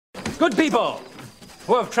Good people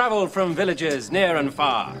who have traveled from villages near and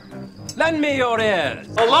far, lend me your ears.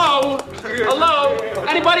 Hello? Hello?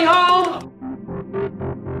 Anybody home?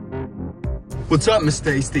 What's up, Miss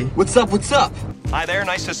Tasty? What's up? What's up? Hi there,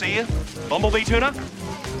 nice to see you. Bumblebee tuna?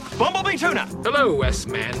 Bumblebee tuna! Hello,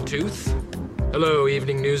 S-Man-Tooth. Hello,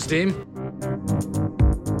 evening news team.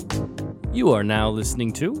 You are now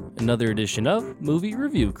listening to another edition of Movie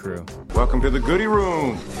Review Crew. Welcome to the goodie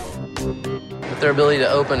room. But their ability to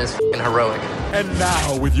open is f***ing heroic. And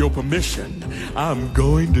now, with your permission, I'm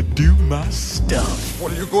going to do my stuff.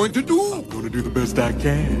 What are you going to do? I'm going to do the best I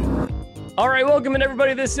can. All right, welcome in,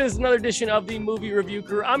 everybody. This is another edition of the Movie Review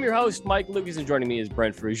Crew. I'm your host, Mike Lucas, and joining me is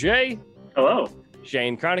Brent Fruge. Hello.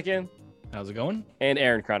 Shane Cronican. How's it going? And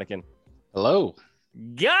Aaron Cronican. Hello.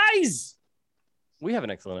 Guys, we have an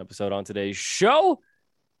excellent episode on today's show.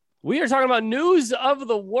 We are talking about news of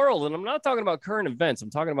the world, and I'm not talking about current events.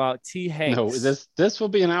 I'm talking about T. Hanks. No, this will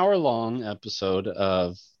be an hour-long episode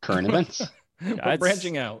of current events. We're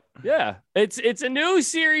branching out. Yeah, it's a new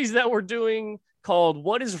series that we're doing called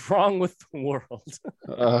 "What Is Wrong with the World."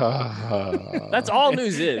 That's all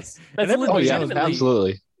news is. That's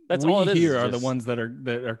absolutely. That's all it is. Here are the ones that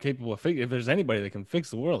are capable of fixing. If there's anybody that can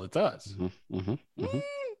fix the world, it's us.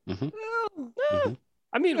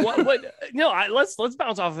 I mean, what? Let's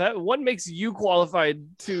bounce off of that. What makes you qualified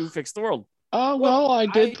to fix the world? Well, I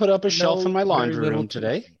did put up a shelf in my laundry room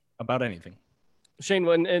today. About anything. Shane,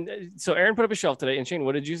 and so Aaron put up a shelf today, and Shane,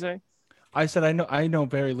 what did you say? I said I know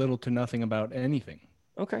very little to nothing about anything.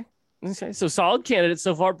 Okay, so solid candidates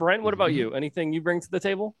so far. Brent, what about you? Anything you bring to the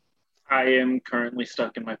table? I am currently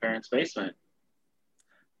stuck in my parents' basement.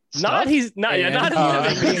 He's not He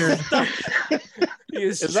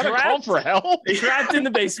is that a call for help? Trapped in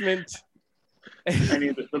the basement. I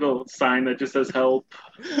need a little sign that just says help.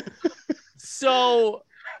 So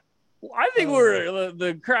I think we're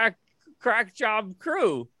the crack job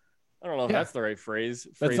crew. I don't know if that's the right phrase.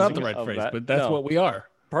 That's not the right phrase, but that's what we are.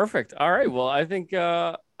 Perfect. All right. Well, I think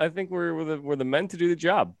we're the men to do the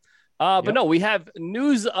job. But no, we have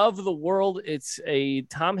news of the world. It's a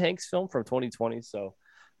Tom Hanks film from 2020. So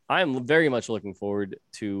I am very much looking forward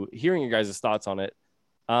to hearing your guys' thoughts on it.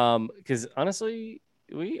 Because honestly,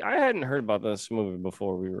 I hadn't heard about this movie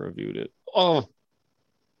before we reviewed it. Oh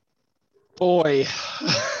boy.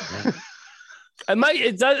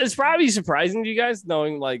 It's probably surprising to you guys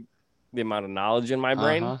knowing like the amount of knowledge in my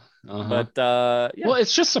brain. But well,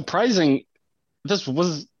 it's just surprising.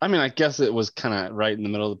 I guess it was kind of right in the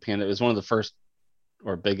middle of the pandemic. It was one of the first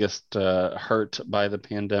or biggest hurt by the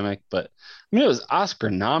pandemic, but I mean, it was Oscar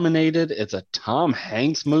nominated. It's a Tom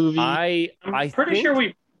Hanks movie. I'm pretty sure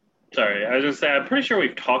we've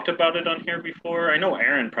talked about it on here before. I know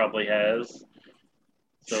Aaron probably has.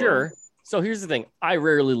 So. Sure. So here's the thing. I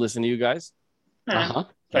rarely listen to you guys.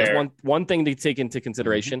 That's one thing to take into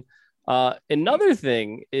consideration. Another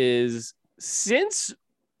thing is, since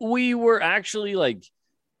we were actually like,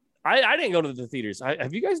 I didn't go to the theaters.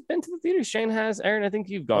 Have you guys been to the theaters? Shane has. Aaron, I think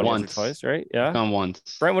you've gone once or twice, right? Yeah. Gone once.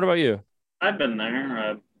 Brent, what about you? I've been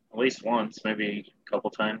there at least once, maybe a couple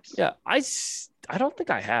times. Yeah, I don't think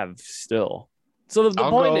I have still. So the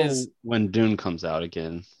point is when Dune comes out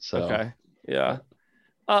again. So okay, yeah.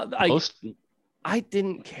 I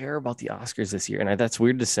didn't care about the Oscars this year, and that's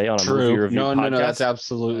weird to say on a movie review podcast. No, that's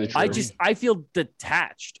absolutely true. I feel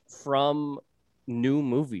detached from new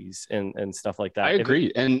movies and stuff like that. I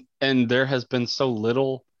agree, and there has been so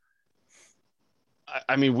little.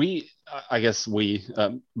 I mean,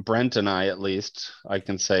 Brent and I, at least I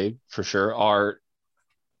can say for sure, are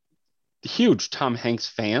huge Tom Hanks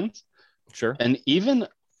fans. Sure, and even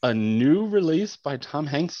a new release by Tom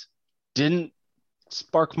Hanks didn't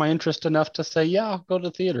spark my interest enough to say, yeah, I'll go to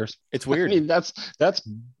theaters. It's weird. I mean,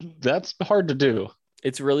 that's hard to do.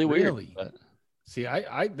 It's really weird. Really? But see,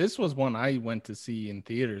 I this was one I went to see in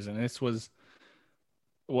theaters, and this was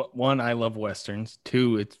one, I love Westerns.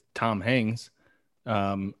 Two, it's Tom Hanks.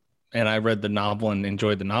 And I read the novel and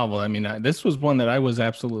enjoyed the novel. I mean, this was one that I was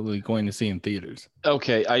absolutely going to see in theaters.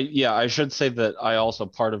 Okay. I should say that I also,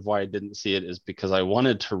 part of why I didn't see it is because I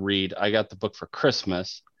wanted to read. I got the book for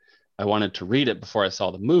Christmas. I wanted to read it before I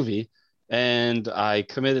saw the movie. And I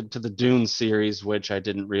committed to the Dune series, which I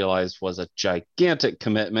didn't realize was a gigantic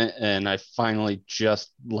commitment. And I finally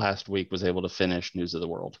just last week was able to finish News of the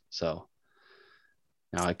World. So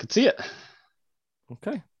now I could see it.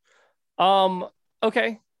 Okay.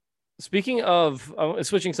 Okay. Speaking of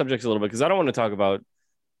switching subjects a little bit, because I don't want to talk about,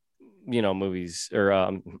 movies, or I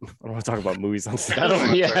don't want to talk about movies on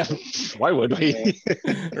stage. Why would we?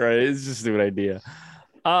 Right. It's just a stupid idea.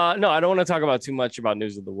 No, I don't want to talk about too much about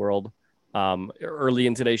News of the World early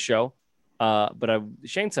in today's show. But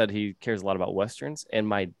Shane said he cares a lot about Westerns. And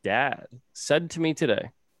my dad said to me today,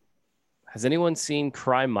 has anyone seen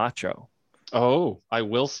Cry Macho? Oh, I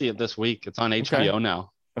will see it this week. It's on HBO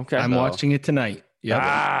now. Okay. I'm watching it tonight.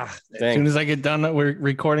 Yeah. As soon as I get done, we're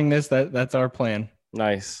recording this. That's our plan.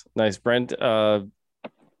 Nice. Brent, have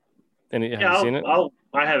you seen it?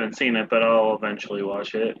 I haven't seen it, but I'll eventually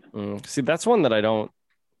watch it. See, that's one that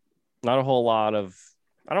not a whole lot of,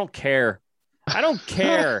 I don't care. I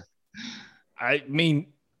mean,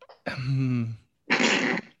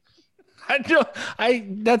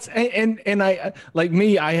 I like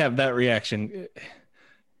me, I have that reaction.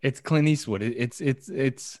 It's Clint Eastwood.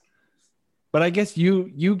 It's but I guess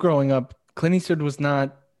you growing up, Clint Eastwood was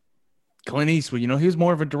not Clint Eastwood, he was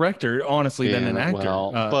more of a director, honestly, than an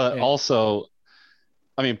actor. But also,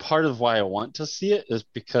 I mean, part of why I want to see it is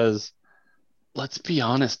because, let's be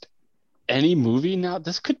honest, any movie now,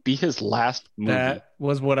 this could be his last movie. That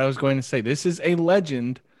was what I was going to say. This is a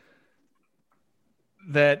legend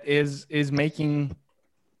that is making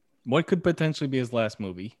what could potentially be his last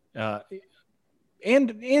movie.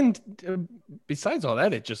 And besides all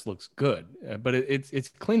that, it just looks good. But it's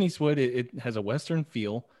Clint Eastwood. It has a Western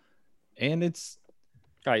feel, and it's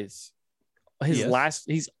guys.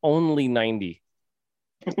 He's only 90.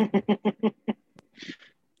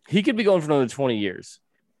 He could be going for another 20 years.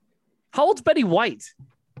 How old's Betty White?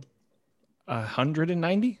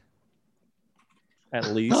 190?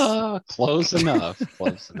 At least. Close enough.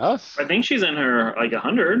 I think she's in her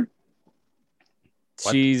 100.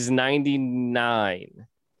 She's 99.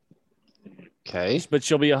 Okay. But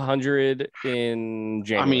she'll be 100 in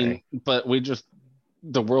January. I mean, but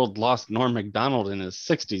the world lost Norm Macdonald in his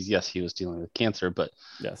 60s. Yes, he was dealing with cancer, but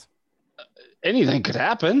yes, anything could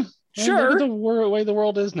happen. Sure. Look at the way the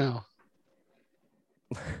world is now.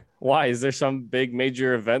 Why? Is there some big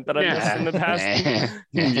major event that I missed in the past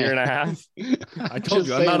year and a half? I told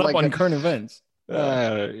you, I'm not up on current events.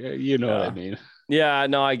 You know what I mean. Yeah,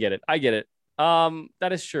 no, I get it.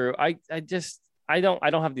 That is true. I don't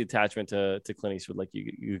have the attachment to Clint Eastwood like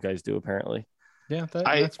you guys do, apparently. Yeah,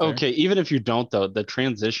 that's fair. Okay, even if you don't, though, the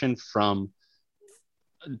transition from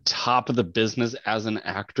top of the business as an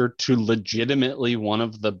actor to legitimately one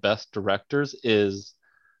of the best directors is.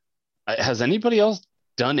 Has anybody else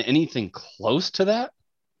done anything close to that?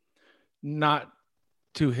 Not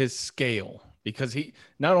to his scale, because he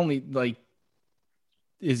not only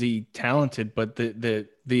is he talented, but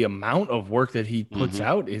the amount of work that he puts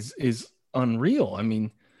out is unreal. I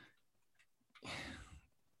mean,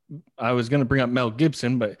 I was going to bring up Mel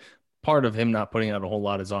Gibson, but part of him not putting out a whole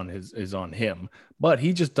lot is on him. But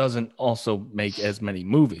he just doesn't also make as many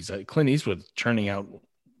movies. Clint Eastwood's churning out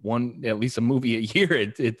at least a movie a year.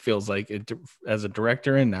 It feels like it, as a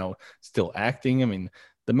director, and now still acting. I mean,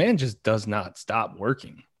 the man just does not stop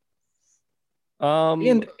working.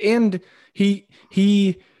 And he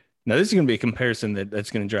now this is going to be a comparison that's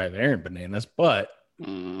going to drive Aaron bananas, but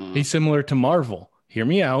he's similar to Marvel. Hear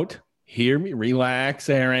me out. Relax,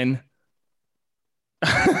 Aaron.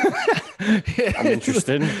 I'm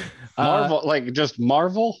interested. Marvel, just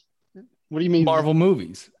Marvel? What do you mean? Marvel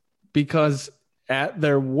movies, because at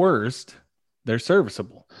their worst, they're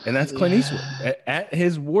serviceable, and that's Clint Eastwood. At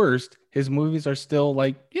his worst, his movies are still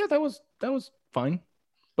that was fine,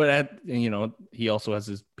 but he also has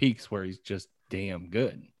his peaks where he's just damn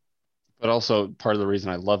good. But also, part of the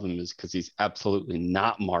reason I love him is because he's absolutely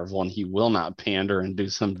not Marvel, and he will not pander and do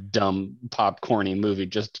some dumb popcorny movie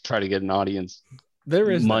just to try to get an audience.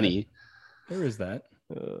 There is money. There is that.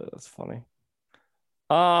 That's funny.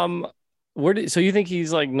 So you think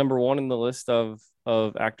he's number one in the list of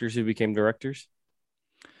actors who became directors?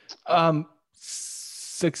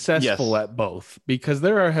 Successful at both, because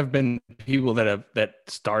there have been people that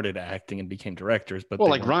started acting and became directors, but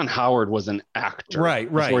Ron Howard was an actor,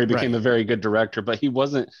 right, before he became a very good director, but he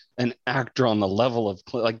wasn't an actor on the level of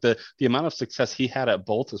the amount of success he had at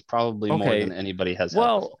both is probably more than anybody has.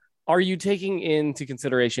 Well, are you taking into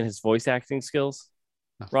consideration his voice acting skills,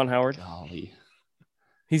 Ron Howard? Golly.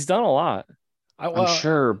 He's done a lot. I'm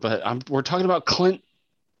sure, but we're talking about Clint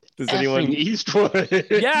Eastwood.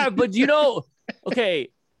 Yeah, but okay,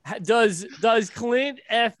 does Clint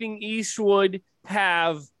effing Eastwood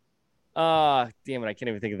have damn it, I can't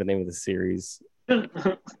even think of the name of the series.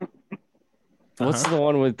 What's the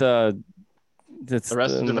one with that's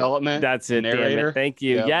Arrested Development? That's it. Narrator. Damn it. Thank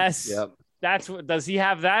you. Yep. Yes. Yep. That's what. Does he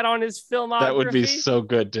have that on his filmography? That would be so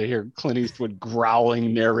good to hear Clint Eastwood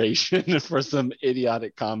growling narration for some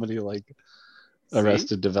idiotic comedy like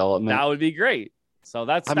Arrested Development. That would be great. So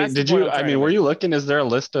that's. Were you looking? Is there a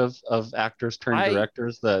list of actors turned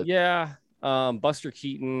directors that? Yeah. Buster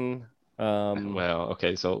Keaton. Well,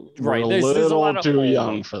 okay, so right, we're there's a lot of too old young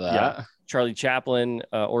ones. for that. Yeah. Charlie Chaplin,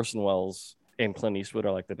 Orson Welles, and Clint Eastwood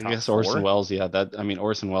are like the top I guess four. Orson Welles, yeah.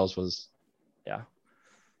 Orson Welles was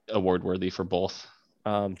award worthy for both.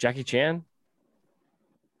 Jackie Chan.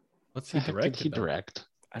 What's he directed? Did he direct?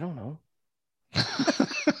 I don't know.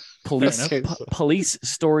 Police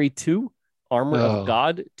Story 2, Armor of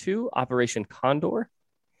God 2, Operation Condor.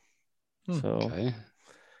 So, okay.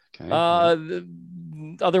 The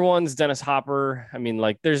other ones, Dennis Hopper. I mean,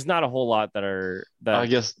 like, there's not a whole lot that are that. I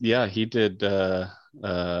guess, yeah, he did.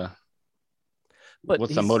 But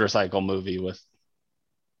what's the motorcycle movie with?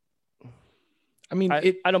 I mean,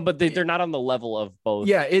 I don't, but they're not on the level of both.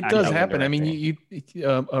 Yeah, it does happen. I mean, you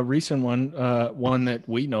a recent one, one that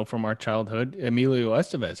we know from our childhood, Emilio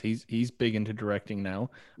Estevez. He's big into directing now.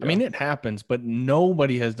 Yeah. I mean, it happens, but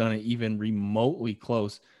nobody has done it even remotely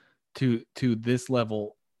close to this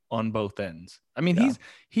level on both ends. I mean,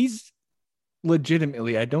 he's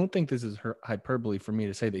legitimately. I don't think this is hyperbole for me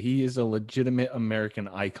to say that he is a legitimate American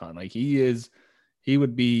icon. Like he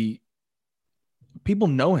would be. People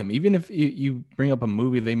know him, even if you bring up a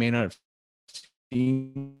movie they may not have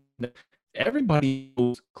seen. Everybody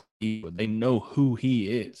knows Cleveland. They know who he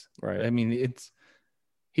is. Right. I mean,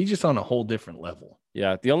 he's just on a whole different level.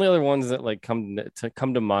 Yeah. The only other ones that like come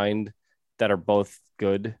to mind that are both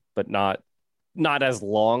good, but not as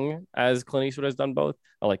long as Clint Eastwood has done both,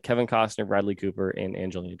 are like Kevin Costner, Bradley Cooper, and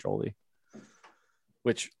Angelina Jolie.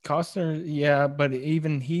 Which Costner, yeah, but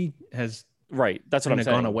even he has. Right. That's what I'm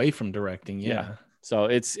saying. Gone away from directing. Yeah. So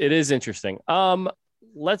it is interesting.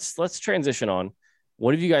 Let's transition on.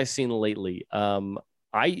 What have you guys seen lately?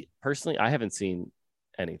 I personally haven't seen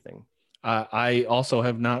anything. I also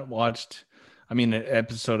have not watched. I mean, an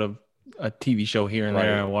episode of a TV show here and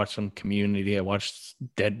there. I watched some Community. I watched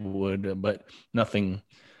Deadwood, but nothing.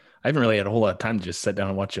 I haven't really had a whole lot of time to just sit down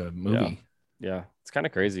and watch a movie. Yeah. It's kind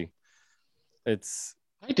of crazy. I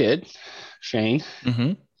did, Shane.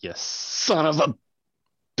 Mm-hmm. You son of a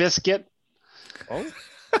biscuit. Oh.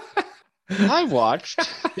 I watched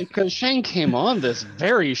because Shane came on this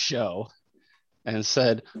very show and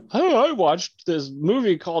said, "Oh, I watched this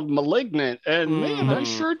movie called Malignant, and man, I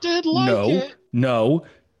sure did like it." No.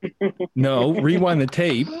 Rewind the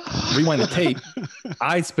tape.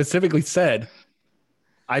 I specifically said,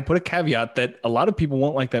 I put a caveat that a lot of people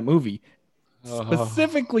won't like that movie.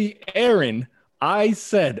 Specifically, Aaron, I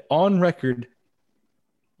said on record,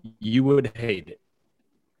 you would hate it.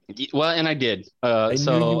 Well, and I did. I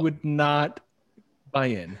knew you would not buy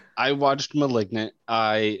in. I watched Malignant.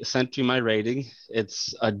 I sent you my rating.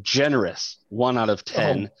 It's a generous 1 out of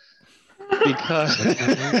 10 because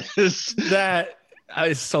that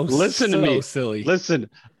is so. Listen to me. Silly. Listen,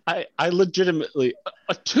 I legitimately,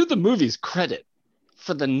 to the movie's credit,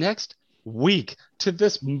 for the next week to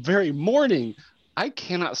this very morning, I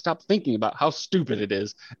cannot stop thinking about how stupid it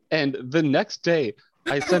is. And the next day,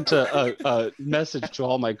 I sent a message to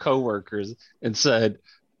all my coworkers and said,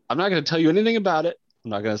 I'm not going to tell you anything about it. I'm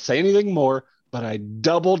not going to say anything more, but I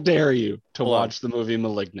double dare you to watch the movie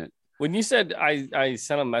Malignant. When you said I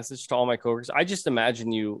sent a message to all my coworkers, I just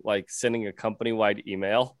imagine you like sending a company-wide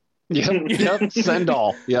email. Yep. Send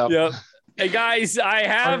all. Yep. Hey guys,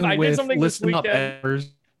 I did something this weekend.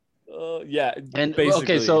 Yeah, and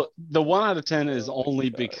basically. Okay, so the 1 out of 10 is only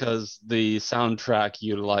because the soundtrack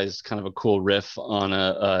utilized kind of a cool riff on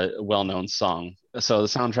a well-known song. So the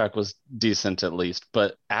soundtrack was decent at least,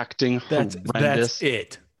 but acting horrendous.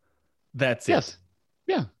 That's it.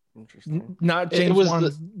 Yeah. Interesting. Not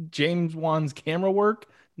James Wan's camera work.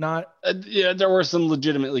 Not there were some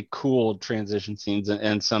legitimately cool transition scenes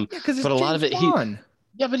and some, but a lot of it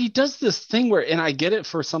but he does this thing where, and I get it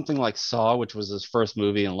for something like Saw, which was his first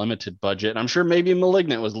movie and limited budget. And I'm sure maybe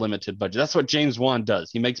Malignant was limited budget. That's what James Wan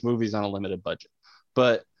does. He makes movies on a limited budget.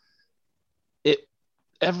 But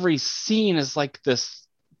every scene is like this.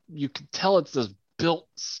 You can tell it's this built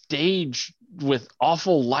stage with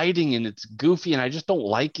awful lighting and it's goofy, and I just don't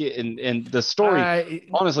like it. And the story,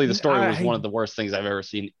 honestly, the story was one of the worst things I've ever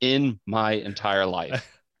seen in my entire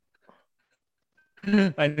life.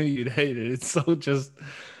 I knew you'd hate it. It's so just,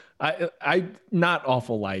 I not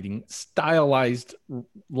awful lighting, stylized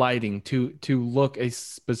lighting to look a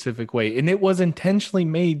specific way, and it was intentionally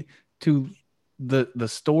made to the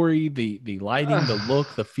story, the lighting, the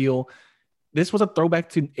look, the feel. This was a throwback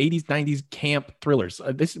to 80s, 90s camp thrillers.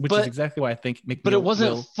 Which is exactly why I think McNeil. But it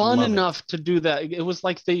wasn't fun enough to do that. It was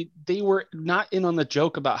like they were not in on the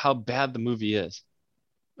joke about how bad the movie is.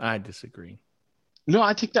 I disagree. No,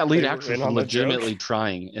 I think that lead actor was legitimately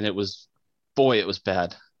trying, and it was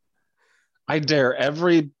bad. I dare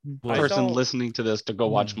every person listening to this to go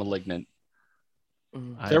watch Malignant.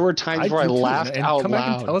 There were times where I laughed out come loud.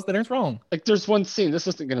 back and tell us that it's wrong. Like there's one scene. This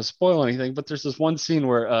isn't going to spoil anything, but there's this one scene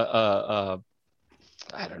where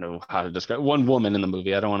I don't know how to describe one woman in the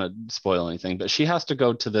movie. I don't want to spoil anything, but she has to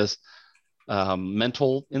go to this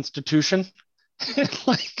mental institution.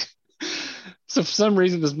 Like, so for some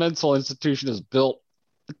reason, this mental institution is built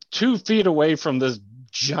 2 feet away from this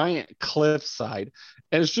giant cliffside,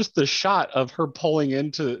 and it's just the shot of her pulling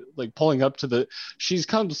up to the. She's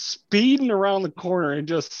come speeding around the corner and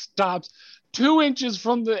just stops 2 inches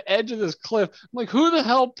from the edge of this cliff. I'm like, who the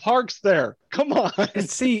hell parks there? Come on.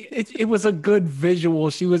 See, it was a good visual.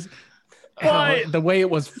 She was, the way it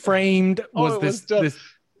was framed was this.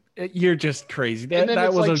 You're just crazy.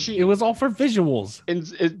 It was all for visuals.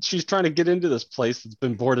 And she's trying to get into this place that's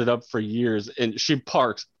been boarded up for years, and she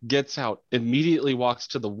parks, gets out, immediately walks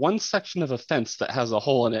to the one section of a fence that has a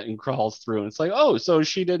hole in it and crawls through. And it's like, oh, so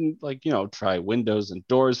she didn't try windows and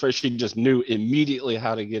doors, but she just knew immediately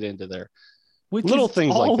how to get into there. Which little is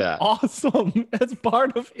things like that. Awesome. That's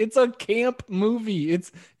part of it's a camp movie.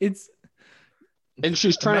 It's and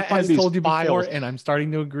she's trying Matt to find has these told you files. before, and I'm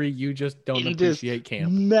starting to agree. You just don't appreciate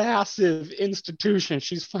camp. Massive institution.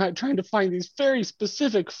 She's trying to find these very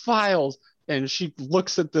specific files, and she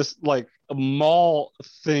looks at this like a mall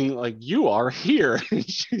thing, like, you are here. And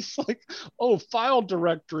she's like, oh, file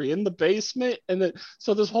directory in the basement. And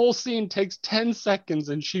so this whole scene takes 10 seconds,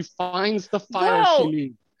 and she finds the file she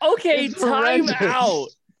needs. Okay, It's time horrendous. out.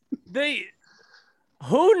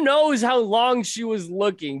 Who knows how long she was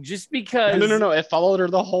looking? Just because. No. It followed her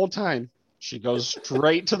the whole time. She goes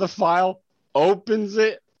straight to the file, opens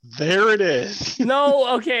it. There it is.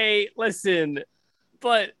 No, okay, listen,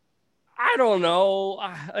 but I don't know.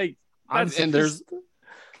 There's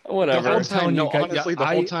whatever. The whole time, honestly, the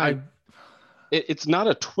whole time. It's not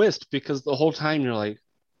a twist, because the whole time you're like,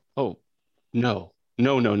 oh, no,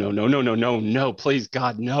 please,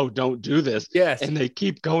 God, no, don't do this. Yes. And they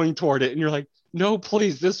keep going toward it, and you're like, no,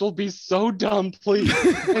 please, this will be so dumb, please.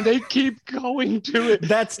 And they keep going to it.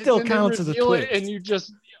 That still counts as a twist. And you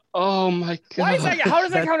just, oh my God. Why is that? How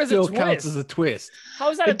does that count as a twist? Counts as a twist. How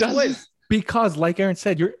is that a twist? Because, like Aaron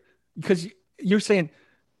said, you're saying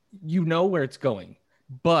you know where it's going,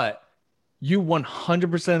 but you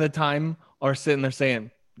 100% of the time are sitting there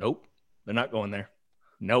saying, nope, they're not going there.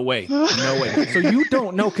 No way. No way. So you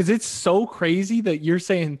don't know, because it's so crazy that you're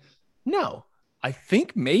saying, no, I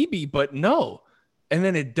think maybe, but no. And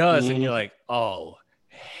then it does. And you're like, oh,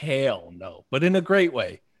 hell no. But in a great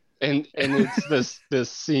way. And it's this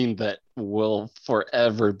scene that will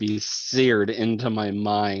forever be seared into my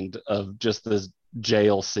mind of just this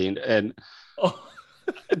jail scene. And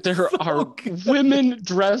there are women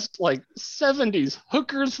dressed like 70s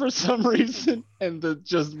hookers for some reason, and the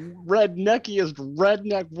just redneckiest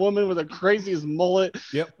redneck woman with the craziest mullet.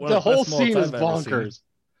 Yep, the whole scene is bonkers.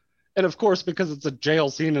 And of course, because it's a jail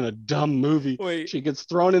scene in a dumb movie, she gets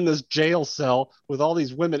thrown in this jail cell with all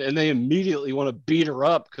these women, and they immediately want to beat her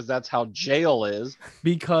up because that's how jail is.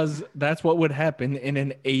 Because that's what would happen in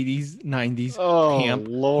an 80s, 90s camp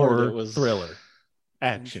horror thriller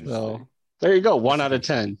action. So there you go. 1 out of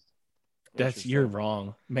 10. You're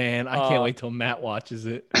wrong, man. I can't wait till Matt watches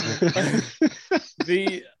it.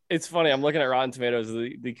 It's funny. I'm looking at Rotten Tomatoes.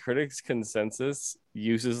 The critics' consensus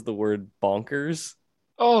uses the word bonkers.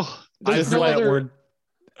 Oh, that word.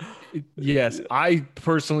 Yes, I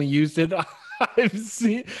personally used it. I've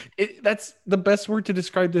seen it. That's the best word to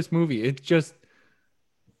describe this movie. It's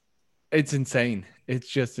insane. It's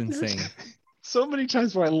just insane. So many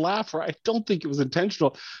times where I laugh, where I don't think it was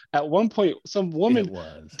intentional. At one point, some woman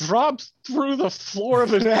drops through the floor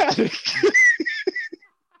of an attic.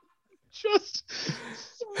 Just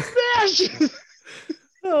smashes.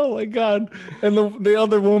 Oh my God. And the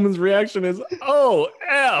other woman's reaction is, oh,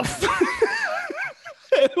 F.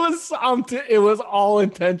 It was all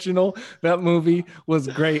intentional. That movie was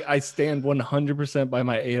great. I stand 100% by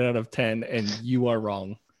my 8 out of 10, and you are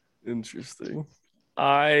wrong. Interesting.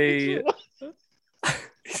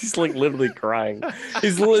 He's like literally crying.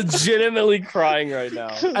 He's legitimately crying right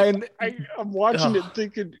now. And I'm watching it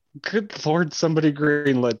thinking, good Lord, somebody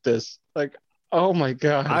greenlit this. Like, oh my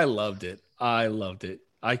God. I loved it.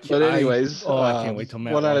 But anyways, I can't wait till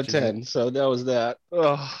Matt 1 out of 10. it. So that was that.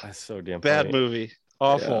 Oh, that's so damn bad funny. Movie.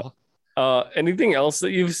 Awful. Yeah. Anything else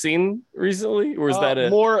that you've seen recently, or is that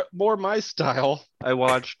it? More my style. I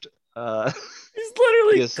watched. He's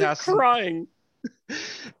literally crying.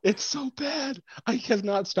 It's so bad. I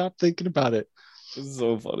cannot stop thinking about it. It's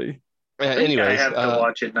so funny. Anyways, I have to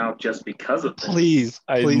watch it now just because of this. Please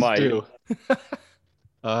might do.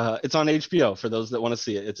 It's on HBO for those that want to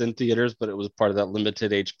see it. It's in theaters, but it was part of that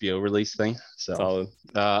limited HBO release thing. So,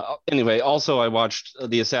 anyway, also I watched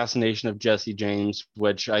The Assassination of Jesse James,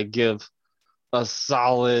 which I give a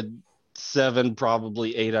solid 7,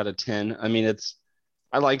 probably 8 out of 10. I mean,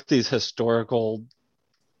 I like these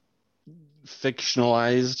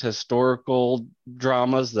fictionalized historical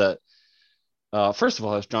dramas that, first of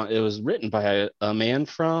all, it was written by a man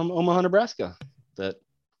from Omaha, Nebraska that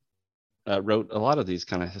wrote a lot of these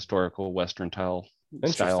kind of historical Western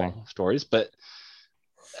style stories, but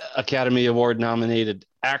Academy Award nominated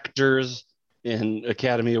actors in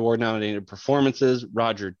Academy Award nominated performances.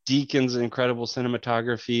 Roger Deakins' incredible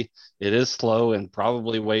cinematography. It is slow and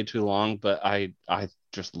probably way too long, but I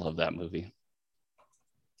just love that movie.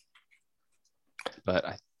 But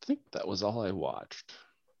I think that was all I watched.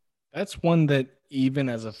 That's one that, even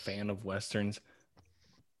as a fan of Westerns,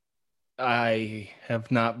 I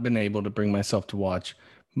have not been able to bring myself to watch.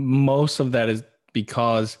 Most of that is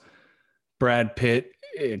because Brad Pitt,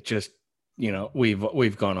 it just,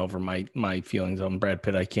 we've gone over my feelings on Brad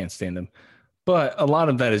Pitt. I can't stand him. But a lot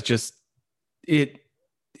of that is just, it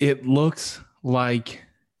looks like,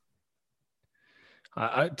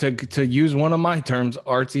 to use one of my terms,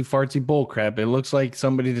 artsy fartsy bullcrap. It looks like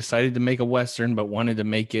somebody decided to make a Western but wanted to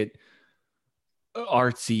make it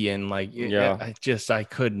artsy and I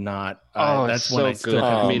could not. That's when I still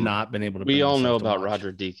have not been able to. We all know about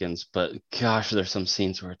Roger Deakins, but gosh, there's some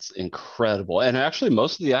scenes where it's incredible. And actually,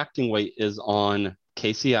 most of the acting weight is on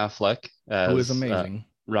Casey Affleck, who is amazing,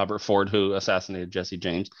 Robert Ford, who assassinated Jesse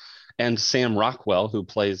James, and Sam Rockwell, who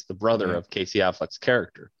plays the brother of Casey Affleck's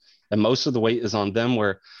character. And most of the weight is on them,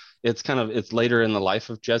 where it's later in the life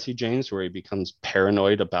of Jesse James where he becomes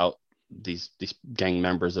paranoid about these gang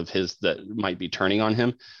members of his that might be turning on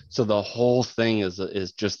him. So the whole thing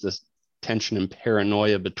is just this tension and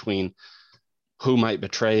paranoia between who might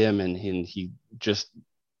betray him, and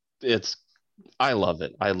I love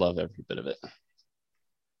it. I love every bit of it.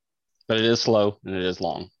 But it is slow and it is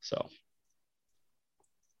long. So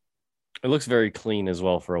it looks very clean as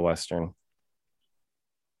well for a Western.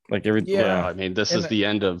 Like I mean, this is the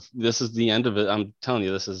end of it. I'm telling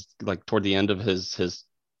you, this is like toward the end of his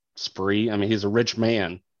spree. I mean, he's a rich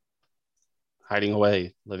man hiding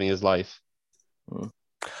away, living his life.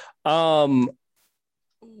 One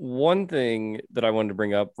thing that I wanted to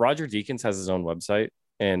bring up, Roger Deakins has his own website,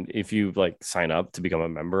 and if you sign up to become a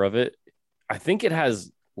member of it, I think it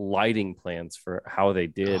has lighting plans for how they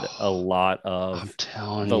did a lot of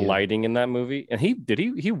lighting in that movie. And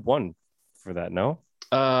he won for that, no?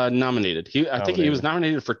 Nominated. I think he was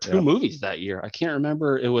nominated for 2 movies that year. I can't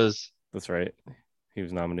remember. That's right. He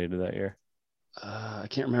was nominated that year. I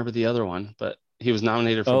can't remember the other one, but he was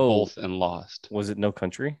nominated for both and lost. Was it No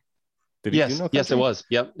Country? Yes, it was.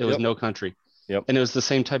 Yep, it was No Country. Yep. And it was the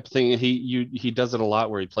same type of thing. He does it a lot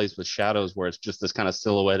where he plays with shadows, where it's just this kind of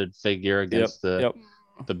silhouetted figure against the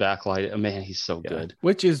backlight. Oh, man, he's so good.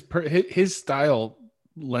 Which is his style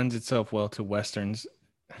lends itself well to Westerns.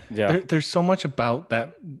 Yeah, there's so much about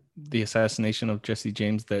the assassination of Jesse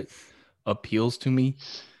James that appeals to me,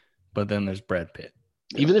 but then there's Brad Pitt.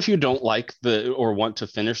 Even if you don't like or want to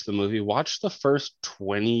finish the movie, watch the first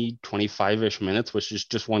 20, 25-ish minutes, which is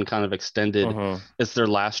just one kind of extended. It's their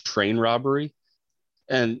last train robbery,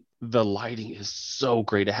 and the lighting is so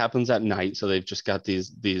great. It happens at night, so they've just got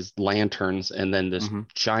these lanterns and then this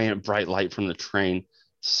giant bright light from the train.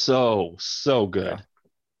 So good. Yeah.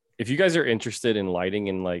 If you guys are interested in lighting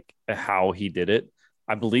and how he did it,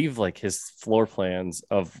 I believe his floor plans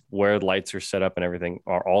of where lights are set up and everything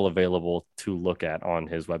are all available to look at on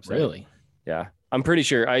his website. Really? Yeah. I'm pretty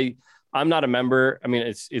sure. I'm not a member. I mean,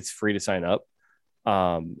 it's free to sign up.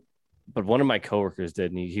 But one of my coworkers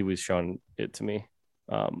did, and he was showing it to me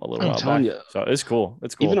a little while back. You. So it's cool.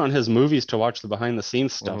 It's cool. Even on his movies, to watch the behind the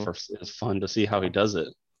scenes stuff is fun to see how he does it.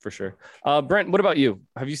 For sure. Brent, what about you?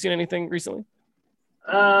 Have you seen anything recently?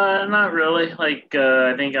 Not really.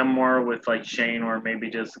 I think I'm more with Shane, or maybe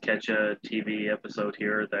just catch a TV episode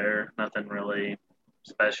here or there. Nothing really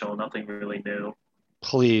special. Nothing really new.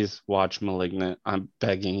 Please watch Malignant. I'm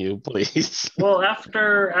begging you, please. Well,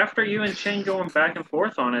 after you and Shane going back and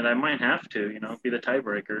forth on it, I might have to, be the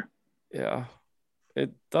tiebreaker. Yeah,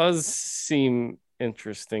 it does seem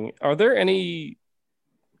interesting. Are there any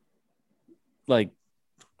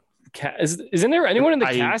isn't there anyone in the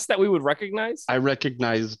cast that we would recognize? I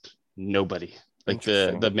recognized nobody.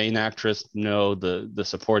 The main actress, no. The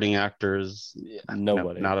supporting actors,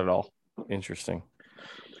 nobody. No, not at all. Interesting.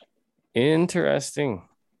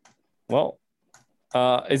 Well,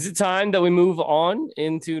 is it time that we move on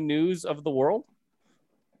into news of the world?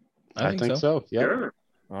 I think so. Yeah. Sure.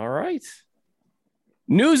 All right.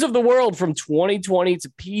 News of the world from 2020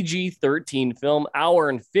 to PG-13 film, hour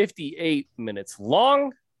and 58 minutes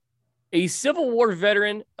long. A Civil War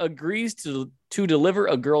veteran agrees to deliver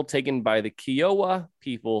a girl taken by the Kiowa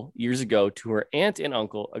people years ago to her aunt and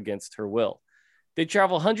uncle against her will. They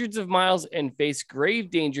travel hundreds of miles and face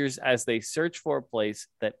grave dangers as they search for a place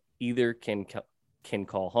that either can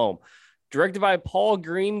call home. Directed by Paul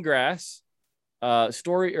Greengrass,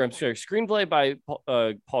 screenplay by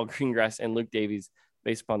Paul Greengrass and Luke Davies,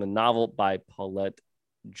 based upon the novel by Paulette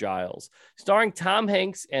Giles, starring Tom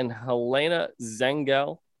Hanks and Helena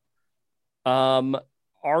Zengel.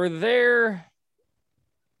 Are there?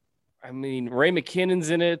 I mean, Ray McKinnon's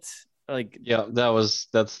in it.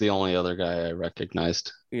 That's the only other guy I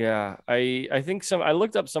recognized. Yeah, I think I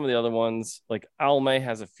looked up some of the other ones. Like Al May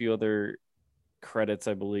has a few other credits,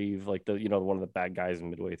 I believe. Like one of the bad guys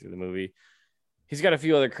midway through the movie. He's got a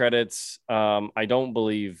few other credits. I don't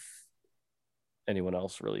believe anyone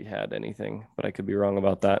else really had anything, but I could be wrong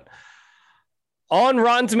about that. On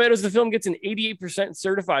Rotten Tomatoes, the film gets an 88%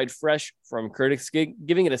 certified fresh from critics,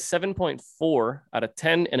 giving it a 7.4 out of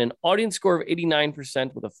 10 and an audience score of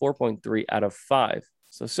 89% with a 4.3 out of 5.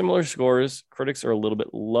 So similar scores. Critics are a little bit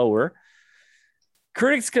lower.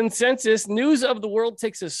 Critics' consensus: News of the World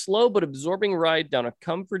takes a slow but absorbing ride down a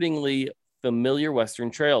comfortingly familiar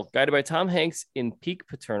Western trail, guided by Tom Hanks in peak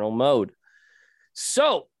paternal mode.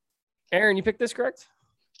 So, Aaron, you picked this, correct?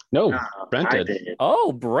 No, Brent did.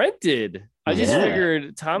 Oh, Brent did. I just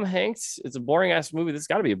figured Tom Hanks, it's a boring ass movie. This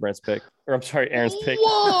got to be a Brent's pick. Or I'm sorry, Aaron's pick.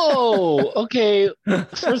 Whoa. Okay.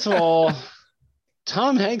 First of all,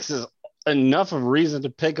 Tom Hanks is enough of a reason to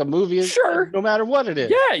pick a movie. Sure. No matter what it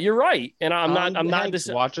is. Yeah, you're right. And I'm not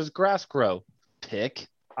watches grass grow. Pick.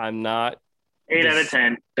 I'm not. 8 out of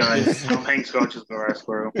 10. Done. Tom Hanks watches grass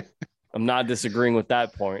grow. I'm not disagreeing with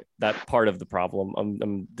that point. That part of the problem.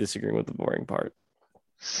 I'm disagreeing with the boring part.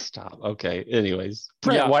 Stop. Okay. Anyways,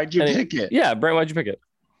 Brent, why'd you pick it? Yeah, Brent, why'd you pick it?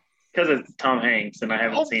 Because it's Tom Hanks, and I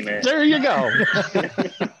haven't seen it. There you go.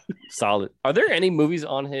 Solid. Are there any movies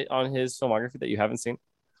on his filmography that you haven't seen?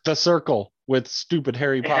 The Circle with stupid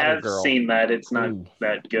Harry Potter I have girl. Seen that. It's not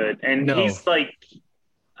that good, and he's like,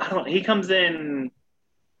 I don't know. He comes in,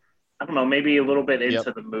 I don't know, maybe a little bit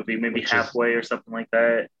into the movie, maybe halfway or something like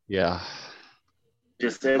that. Yeah.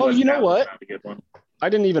 Just you know what? Not a good one. I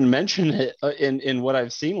didn't even mention it in what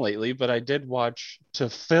I've seen lately, but I did watch, to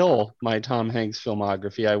fill my Tom Hanks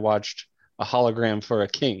filmography, I watched A Hologram for a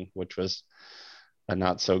King, which was a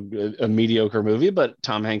not so good, a mediocre movie, but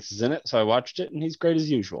Tom Hanks is in it, so I watched it, and he's great as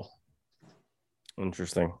usual.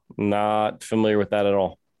 Interesting. Not familiar with that at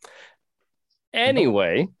all.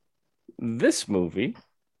 Anyway, this movie,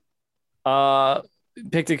 picked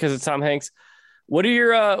it because it's Tom Hanks. What are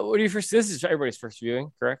your first? This is everybody's first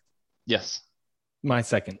viewing, correct? Yes. My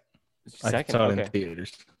second. I saw it in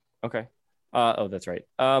theaters. Okay. That's right.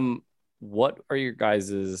 What are your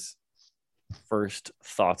guys' first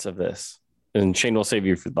thoughts of this? And Shane will save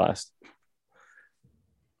you for the last.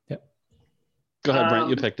 Yep. Go ahead, Brent.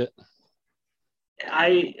 You picked it.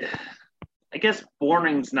 I guess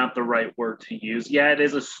boring's not the right word to use. Yeah, it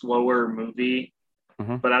is a slower movie,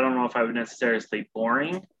 but I don't know if I would necessarily say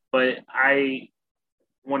boring. But I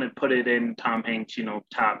want to put it in Tom Hanks,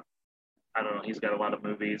 top. I don't know. He's got a lot of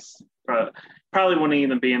movies. Probably wouldn't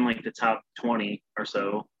even be in like the top 20 or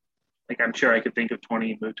so. Like I'm sure I could think of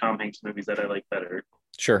 20 Tom Hanks movies that I like better.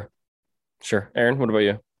 Sure. Aaron, what about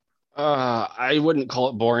you? I wouldn't call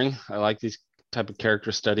it boring. I like these type of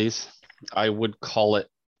character studies. I would call it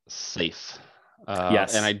safe.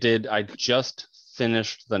 Yes. And I just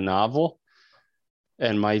finished the novel.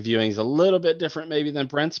 And my viewing is a little bit different maybe than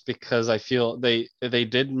Brent's, because I feel they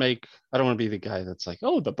did make, I don't want to be the guy that's like,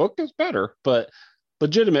 oh, the book is better, but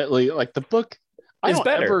legitimately, like the book I don't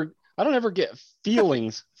ever get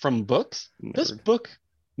feelings from books. Never. This book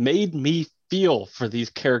made me feel for these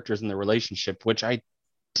characters and their relationship, which I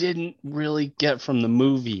didn't really get from the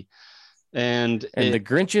movie. And the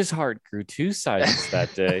Grinch's heart grew 2 sizes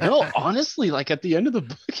that day. No, honestly, like at the end of the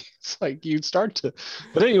book, it's like you start to,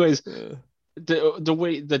 but anyways, the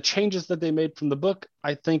way the changes that they made from the book,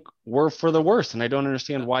 I think were for the worse, and I don't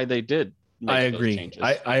understand why they did. I agree.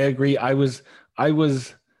 I agree. I was,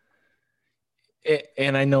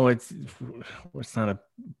 and I know it's not a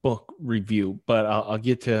book review, but I'll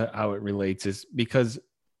get to how it relates. Is because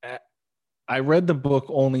I read the book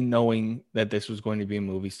only knowing that this was going to be a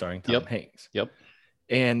movie starring Tom Hanks. Yep.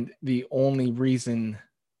 And the only reason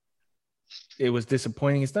it was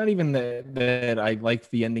disappointing, it's not even that I liked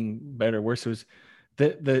the ending better or worse. It was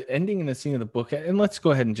the ending and the scene of the book. And let's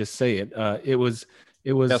go ahead and just say it. It was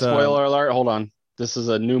spoiler alert. Hold on. This is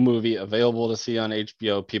a new movie available to see on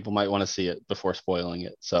HBO. People might want to see it before spoiling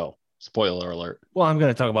it. So, spoiler alert. Well, I'm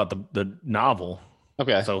going to talk about the novel.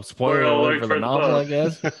 Okay. So, spoiler alert for the novel, I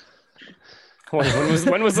guess.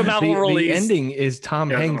 When was the novel released? The ending is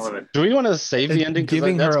Tom Hanks. Do we want to save the ending?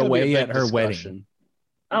 Giving her away at her wedding.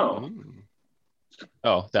 Oh.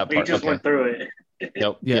 Oh, that part. We just went through it.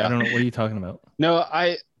 Yep. Yeah, I don't know. What are you talking about? No,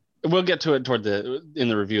 we'll get to it in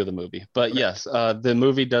the review of the movie. But yes, the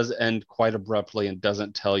movie does end quite abruptly and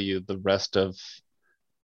doesn't tell you the rest of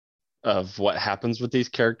what happens with these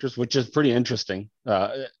characters, which is pretty interesting.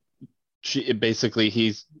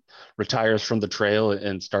 He retires from the trail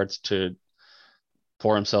and starts to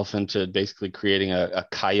pour himself into basically creating a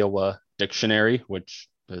Kiowa dictionary, which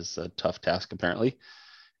is a tough task apparently.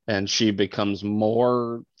 And she becomes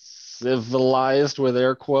more civilized with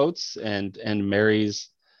air quotes and marries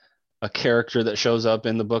a character that shows up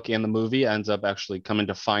in the book and the movie, ends up actually coming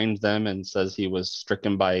to find them and says he was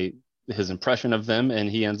stricken by his impression of them, and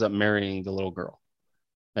he ends up marrying the little girl.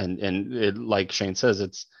 And it, like Shane says,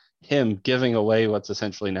 it's him giving away what's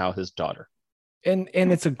essentially now his daughter. And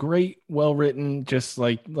it's a great, well-written, just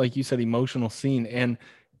like you said, emotional scene. And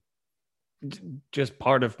just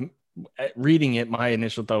part of reading it, my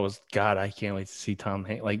initial thought was, God, I can't wait to see Tom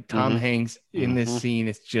Hanks. Like Tom Hanks in this scene,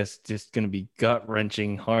 it's just going to be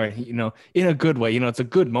gut-wrenching hard, in a good way. It's a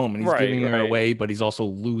good moment. He's giving her away, but he's also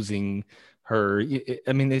losing her.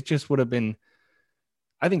 I mean, it just would have been,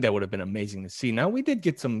 I think that would have been amazing to see. Now we did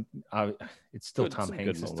get some, it's still Tom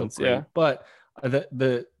Hanks, it's still great, but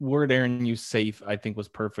the word Aaron used, safe, I think was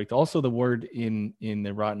perfect. Also the word in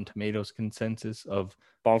the Rotten Tomatoes consensus of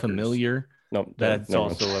bonkers. Familiar. No, that's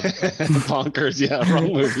also a bonkers. Yeah,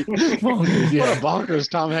 wrong movie. Bonkers. Yeah, what a bonkers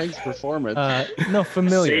Tom Hanks performance. No,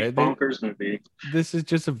 familiar. Safe bonkers movie. This is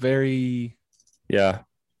just a very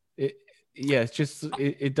it's just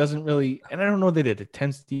it doesn't really, and I don't know that it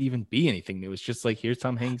attempts to even be anything new. It's just like, here's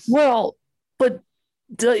Tom Hanks. Well, but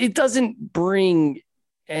it doesn't bring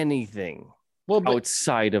anything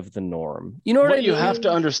outside of the norm. You know what I mean? You have to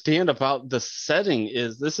understand about the setting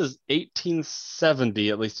is this is 1870,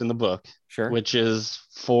 at least in the book, sure, which is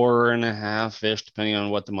 4.5-ish, depending on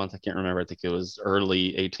what the month. I can't remember. I think it was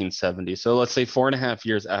early 1870. So let's say 4.5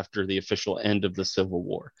 years after the official end of the Civil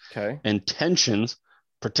War. Okay. And tensions,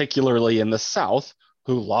 particularly in the South,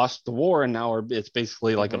 who lost the war and now it's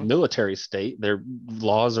basically like a military state. Their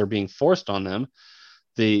laws are being forced on them.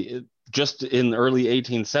 Just in early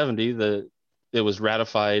 1870, it was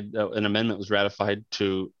ratified, an amendment was ratified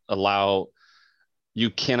to allow, you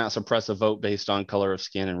cannot suppress a vote based on color of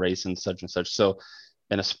skin and race and such. So,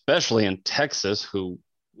 and especially in Texas, who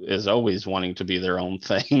is always wanting to be their own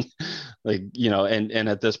thing, and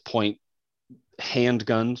at this point,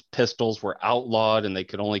 handguns, pistols were outlawed, and they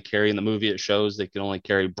could only carry, in the movie it shows, they could only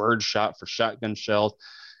carry birdshot for shotgun shells.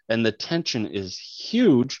 And the tension is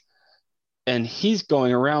huge. And he's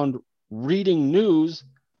going around reading news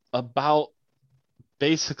about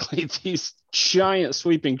basically these giant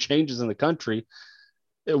sweeping changes in the country,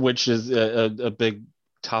 which is a big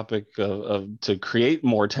topic of to create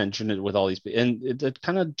more tension with all these, and it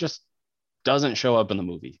kind of just doesn't show up in the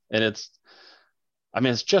movie. And it's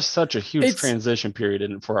just such a huge transition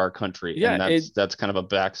period for our country. Yeah, and that's kind of a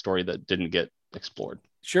backstory that didn't get explored.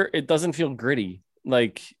 Sure, it doesn't feel gritty, and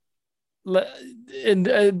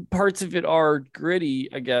parts of it are gritty,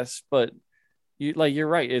 I guess, but you're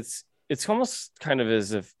right. It's almost kind of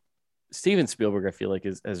as if Steven Spielberg, I feel like,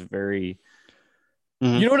 is very,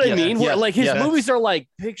 you know what I mean? Where his movies are like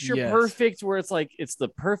picture perfect, where it's like, it's the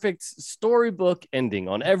perfect storybook ending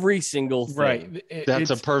on every single thing. Right. That's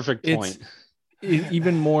a perfect point.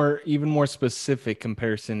 Even more specific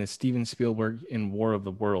comparison is Steven Spielberg in War of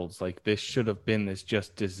the Worlds. Like, this should have been this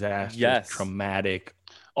just disastrous, traumatic,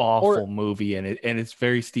 awful movie, and it's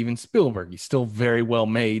very Steven Spielberg. He's still very well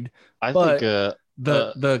made. I think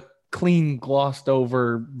the clean, glossed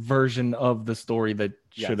over version of the story that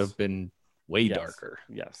should have been way darker.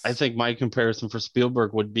 Yes. I think my comparison for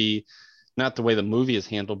Spielberg would be not the way the movie is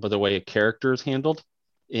handled, but the way a character is handled.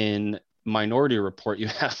 In Minority Report, you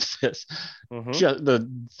have this the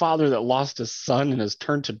father that lost his son and has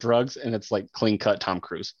turned to drugs, and it's like clean cut Tom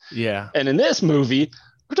Cruise. Yeah. And in this movie,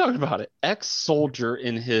 we're talking about it. Ex-soldier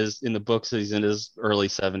in the books, he's in his early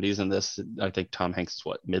 70s, and this, I think Tom Hanks is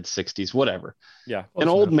mid 60s, whatever. Yeah. An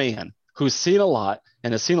old man who's seen a lot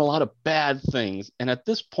and has seen a lot of bad things. And at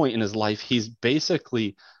this point in his life, he's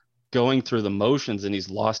basically going through the motions, and he's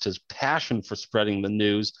lost his passion for spreading the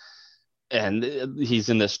news. And he's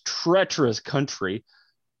in this treacherous country,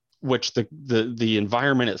 which the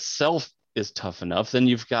environment itself is tough enough. Then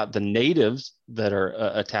you've got the natives that are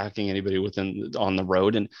attacking anybody on the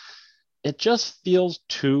road, and it just feels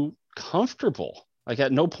too comfortable. Like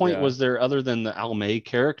at no point Yeah. was there, other than the Almay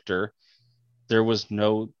character, there was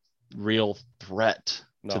no real threat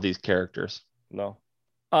to these characters. No.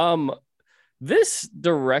 This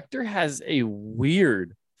director has a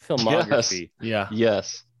weird filmography.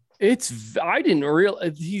 Yes. I didn't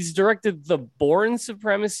realize he's directed The Bourne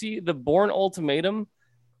Supremacy, The Bourne Ultimatum,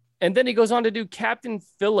 and then he goes on to do Captain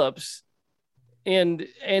Phillips and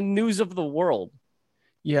News of the World.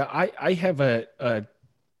 Yeah, I have a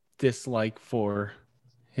dislike for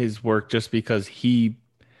his work just because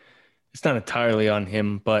it's not entirely on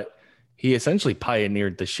him, but he essentially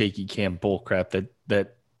pioneered the shaky cam bullcrap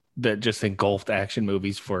that just engulfed action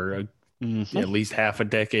movies for at least half a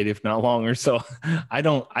decade, if not longer. So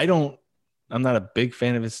I'm not a big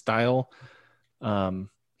fan of his style.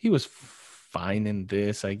 He was fine in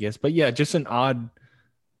this, I guess, but yeah, just an odd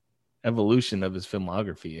evolution of his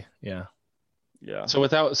filmography. Yeah.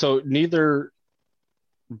 So neither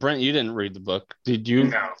Brent, you didn't read the book. Did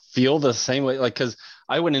you feel the same way? Like, because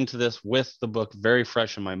I went into this with the book very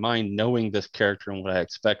fresh in my mind, knowing this character and what I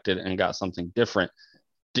expected, and got something different.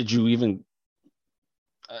 Did you even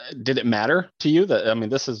did it matter to you that, I mean,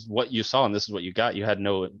 this is what you saw and this is what you got? You had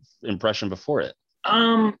no impression before it.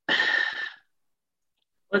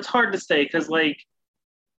 It's hard to say because, like,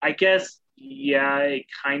 I guess, yeah, it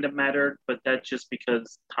kind of mattered, but that's just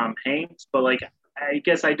because Tom Hanks. But, like, I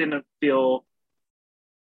guess I didn't feel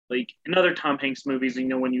like in other Tom Hanks movies, you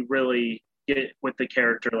know, when you really get with the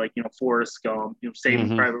character, like, you know, Forrest Gump, you know,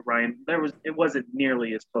 Saving Private Ryan, it wasn't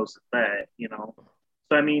nearly as close as that, you know.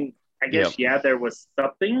 So, I mean, I guess, there was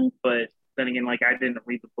something, but then again, like, I didn't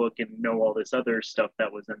read the book and know all this other stuff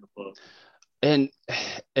that was in the book. And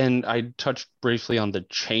I touched briefly on the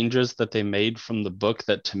changes that they made from the book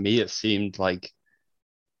that to me, it seemed like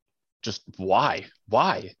just why?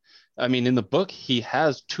 I mean, in the book, he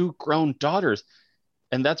has 2 grown daughters.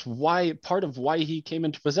 And that's why part of why he came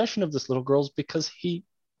into possession of this little girl is because he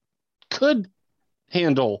could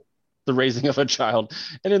handle the raising of a child.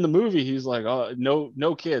 And in the movie, he's like, oh,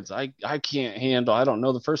 no kids. I can't handle. I don't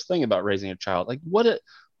know the first thing about raising a child. Like,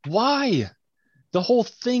 why? The whole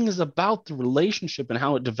thing is about the relationship and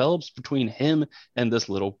how it develops between him and this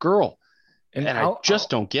little girl. And I just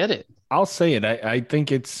don't get it. I'll say it. I think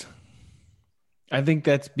that's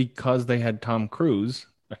because they had Tom Cruise.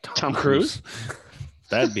 Tom Cruise?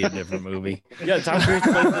 That'd be a different movie. Yeah, Tom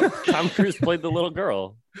Cruise played the little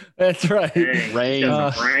girl. That's right.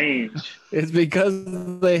 Range. It's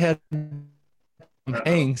because they had Tom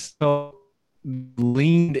Hanks so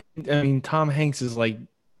leaned. I mean, Tom Hanks is like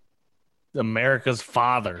America's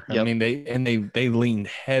father. I mean, they leaned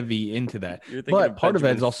heavy into that. But part of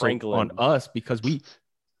that is also on us because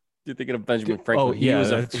you're thinking of Benjamin Franklin. Oh,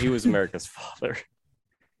 yeah, he was America's father.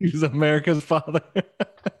 He's America's father.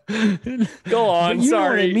 Go on. You Sorry. know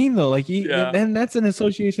what I mean, though. Like, and that's an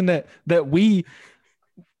association that's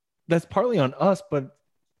partly on us. But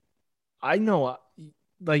I know,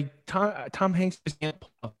 like Tom Hanks just can't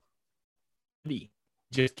play.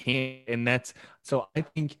 Just can't, and that's so. I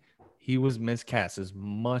think he was miscast. As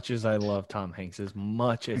much as I love Tom Hanks, as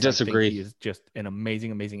much as I think he is just an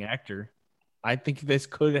amazing actor, I think this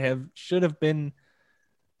should have been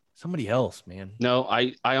somebody else, man. No,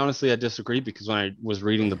 I honestly, I disagree because when I was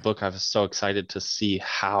reading the book, I was so excited to see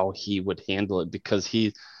how he would handle it because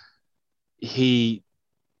he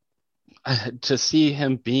to see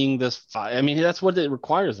him being this, I mean, that's what it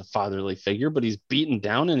requires, a fatherly figure, but he's beaten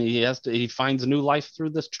down and he finds a new life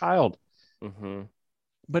through this child. Mm-hmm.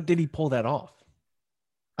 But did he pull that off?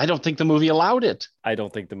 I don't think the movie allowed it. I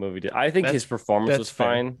don't think the movie did. I think his performance was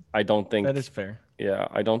fine. I don't think that is fair. Yeah,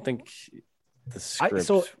 I don't think the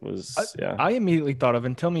script was. I immediately thought of,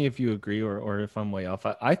 and tell me if you agree or if I'm way off.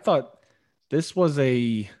 I thought this was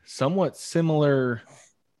a somewhat similar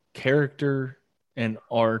character and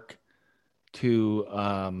arc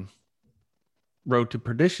to Road to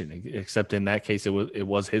Perdition, except in that case it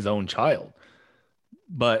was his own child.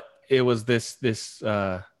 But it was this it's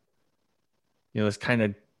kind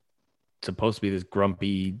of supposed to be this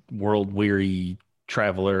grumpy, world weary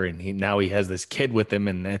traveler, and now he has this kid with him,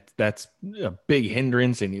 and that's a big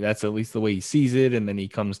hindrance, and that's at least the way he sees it, and then he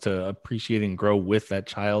comes to appreciate and grow with that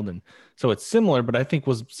child. And so it's similar, but I think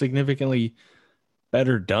was significantly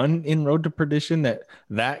better done in Road to Perdition.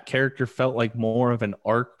 That character felt like more of an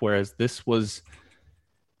arc, whereas it was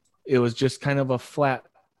just kind of a flat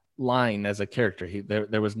line as a character.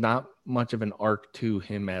 There was not much of an arc to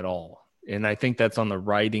him at all. And I think that's on the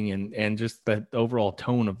writing and just the overall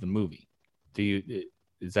tone of the movie.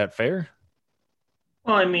 Is that fair?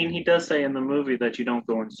 Well, I mean, he does say in the movie that you don't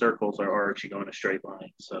go in circles or arcs, you go in a straight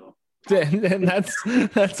line. So And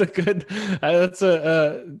that's a good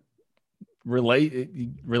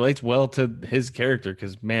relates well to his character,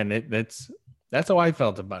 because man, that's how I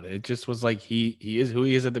felt about it. It just was like he is who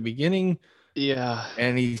he is at the beginning. Yeah.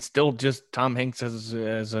 And he's still just Tom Hanks as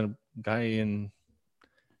a guy in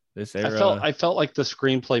this era. I felt like the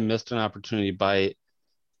screenplay missed an opportunity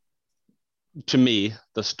to me,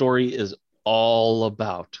 the story is all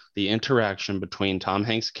about the interaction between Tom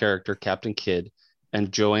Hanks' character, Captain Kidd,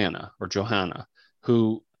 and Johanna,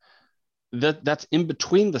 who that's in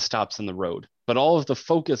between the stops in the road. But all of the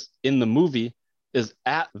focus in the movie is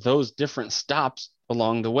at those different stops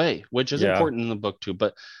along the way, which is important in the book too.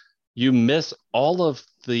 But you miss all of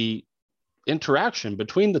the interaction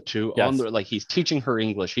between the two on the, like, he's teaching her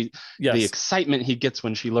English. The excitement he gets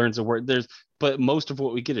when she learns a word. But most of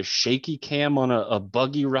what we get is shaky cam on a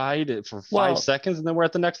buggy ride for 5 seconds, and then we're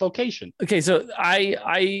at the next location. Okay, so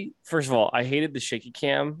I first of all, I hated the shaky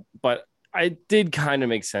cam, but I did kind of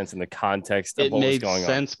make sense in the context of what was going on. It made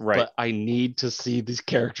sense, but I need to see these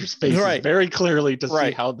characters' faces very clearly to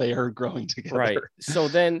see how they are growing together. Right. So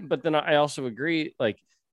then I also agree, like,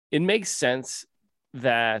 it makes sense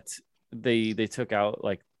that they took out,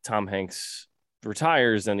 like, Tom Hanks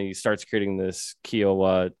retires and he starts creating this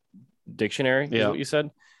Kiowa dictionary, is what you said,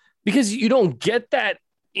 because you don't get that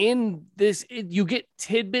in this. You get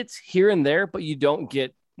tidbits here and there, but you don't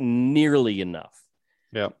get nearly enough.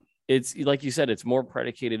 It's like you said, it's more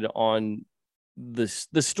predicated on the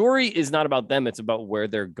story is not about them, it's about where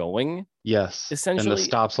they're going, essentially, and the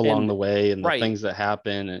stops along the way and the things that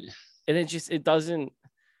happen, and it doesn't,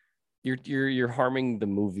 you're harming the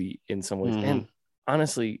movie in some ways. And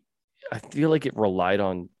honestly, I feel like it relied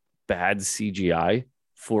on bad CGI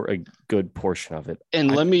for a good portion of it.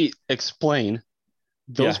 And let me explain,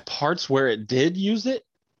 those parts where it did use it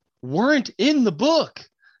weren't in the book.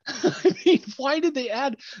 I mean, why did they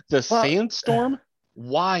add the sandstorm?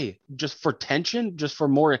 Why? Just for tension? Just for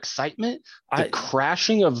more excitement? The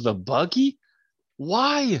crashing of the buggy?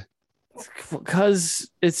 Why? Because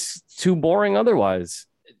it's too boring otherwise.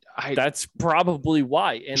 That's probably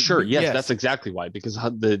why. And that's exactly why. Because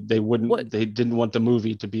they didn't want the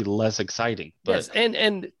movie to be less exciting. But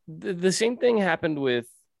and the same thing happened with,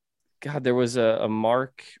 God, there was a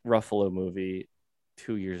Mark Ruffalo movie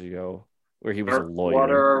 2 years ago where he was a lawyer.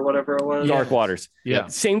 Water or whatever it was. Dark Waters. Yeah.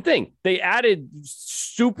 Same thing. They added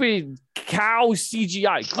stupid cow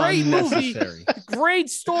CGI. Great movie. Great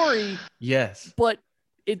story. Yes. But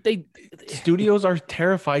studios are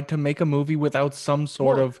terrified to make a movie without some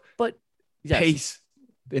sort of pace.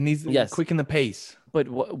 It needs to quicken the pace. But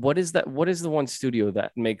what is that? What is the one studio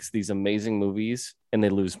that makes these amazing movies and they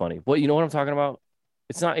lose money? You know what I'm talking about?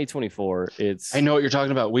 It's not A24. I know what you're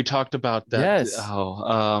talking about. We talked about that. Yes.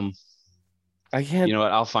 I can't. You know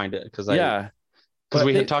what? I'll find it because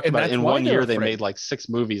we had talked about it. In 1 year they made like 6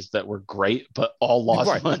 movies that were great, but all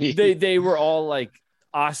lost money. They were all like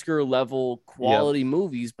Oscar level quality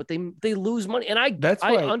movies, but they lose money, and I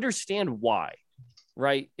understand why.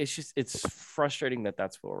 Right? It's frustrating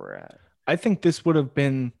that's where we're at. I think this would have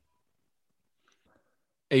been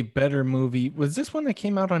a better movie. Was this one that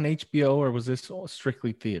came out on HBO, or was this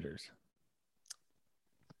strictly theaters?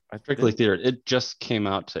 Strictly theater. It just came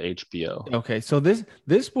out to HBO. Okay, so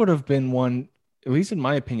this would have been one, at least in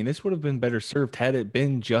my opinion, this would have been better served had it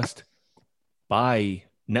been just by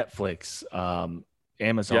Netflix,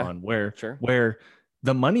 Amazon, where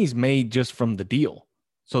the money's made just from the deal.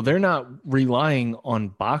 So they're not relying on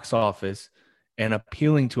box office and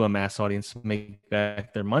appealing to a mass audience to make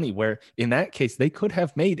back their money, where in that case they could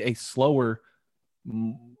have made a slower,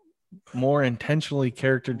 more intentionally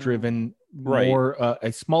character-driven, more a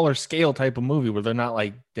smaller scale type of movie where they're not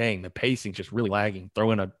like, dang, the pacing's just really lagging,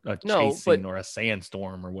 throw in a chase scene or a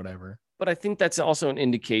sandstorm or whatever. But I think that's also an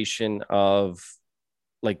indication of,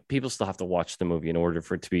 like, people still have to watch the movie in order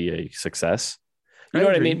for it to be a success. You know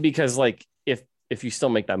what I mean? Because, like, if you still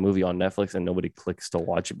make that movie on Netflix and nobody clicks to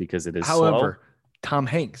watch it because it is slow. Tom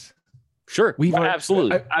Hanks. Sure.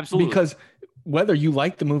 Absolutely. Because whether you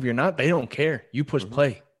like the movie or not, they don't care. You push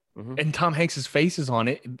play. Mm-hmm. And Tom Hanks's face is on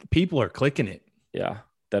it. People are clicking it. Yeah,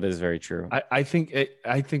 that is very true. I think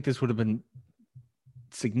this would have been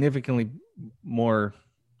significantly more.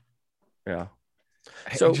 Yeah.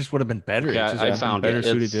 So it just would have been better. Yeah, I found better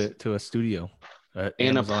suited to a studio.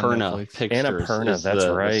 Annapurna Pictures. Annapurna, that's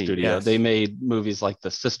right. The studio. Yes. They made movies like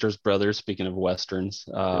The Sisters Brothers. Speaking of westerns,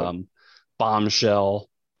 Bombshell,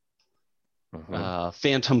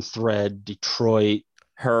 Phantom Thread, Detroit,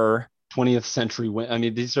 Her. 20th Century. I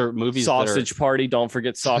mean, these are movies. Sausage Party. Don't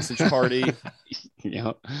forget Sausage Party.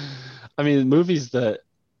 I mean, movies that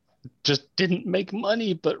just didn't make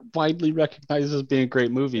money, but widely recognized as being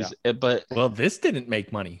great movies. But well, this didn't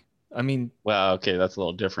make money. I mean, well, okay, that's a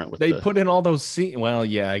little different. They put in all those scenes. Well,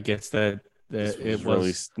 yeah, I guess that it was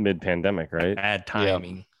released mid-pandemic, right? Bad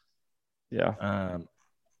timing. Yeah.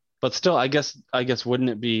 But still, I guess wouldn't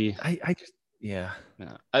it be? I just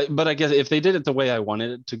but I guess if they did it the way I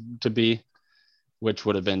wanted it to be, which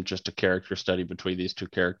would have been just a character study between these two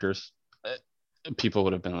characters, people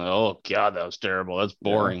would have been like, "Oh God, that was terrible. That's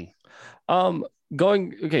boring."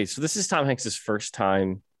 Okay, so this is Tom Hanks's first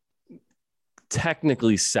time,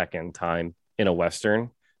 technically second time in a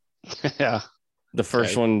Western. Yeah. The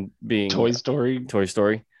first one being Toy Story.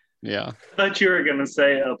 Yeah. I thought you were going to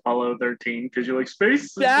say Apollo 13 because you're like,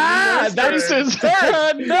 space. That's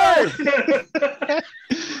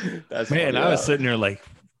man, I was sitting there like,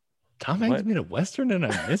 Tom Hanks made a Western and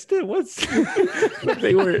I missed it? What's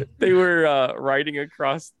they were riding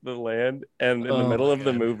across the land, and in the middle of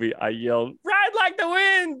the movie I yelled, "Ride like the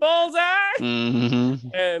wind, bullseye!" Mm-hmm.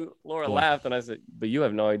 And Laura laughed, and I said, "But you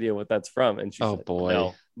have no idea what that's from." And she said,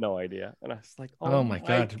 boy, no idea. And I was like, oh my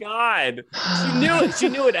god. She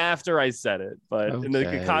knew it after I said it, but in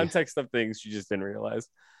the context of things she just didn't realize.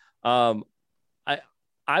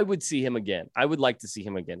 I would see him again. I would like to see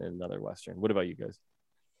him again in another Western. What about you guys?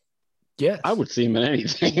 Yes, I would see him in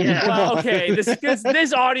anything. Yeah. Well, okay,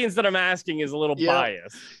 this audience that I'm asking is a little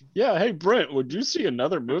biased. Yeah, hey Brent, would you see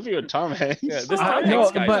another movie with Tom Hanks? Yeah, this Tom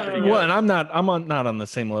Hanks guy. And I'm not on the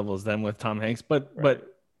same level as them with Tom Hanks, but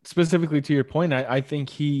specifically to your point, I think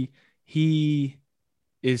he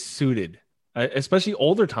is suited, especially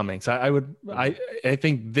older Tom Hanks. I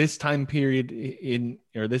think this time period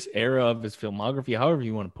or this era of his filmography, however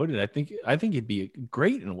you want to put it, I think it'd be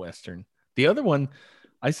great in a Western. The other one,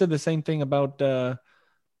 I said the same thing about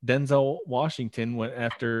Denzel Washington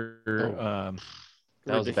after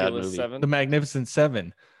that was a bad movie. The Magnificent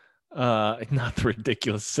Seven. Not the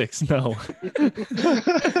Ridiculous Six, no.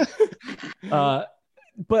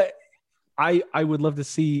 But I would love to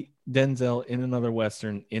see Denzel in another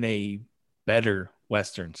Western, in a better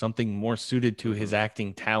Western, something more suited to his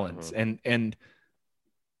acting talents, and in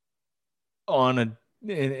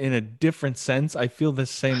a different sense, I feel the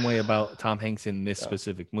same way about Tom Hanks in this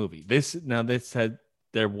specific movie.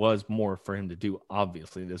 There was more for him to do.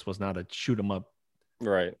 Obviously, this was not a shoot 'em up,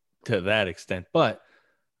 right, to that extent. But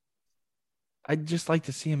I'd just like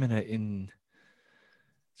to see him in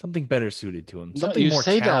something better suited to him, something more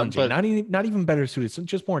challenging. Not even better suited,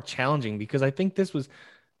 just more challenging. Because I think this was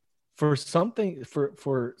for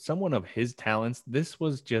someone of his talents, this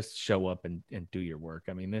was just show up and do your work.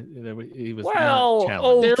 I mean, it was not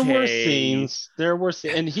challenging. Okay. There were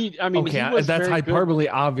scenes, and he was that's hyperbole,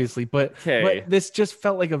 good. Obviously, but this just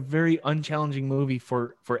felt like a very unchallenging movie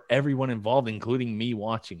for everyone involved, including me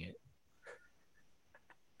watching it.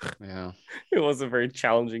 Yeah, it wasn't very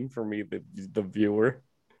challenging for me, the viewer.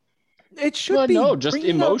 It should be. No, just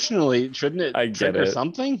emotionally, shouldn't it? I get trigger it.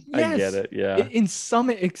 Something. Yes. I get it. Yeah. In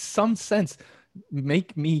some sense,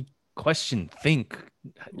 make me question, think,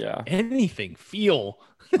 anything, feel,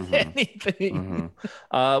 anything.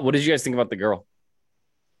 What did you guys think about the girl?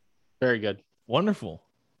 Very good. Wonderful.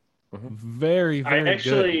 Very, very good. I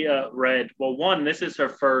actually read. Well, one, this is her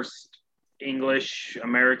first English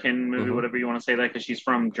American movie, whatever you want to say that, because she's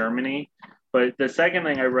from Germany. But the second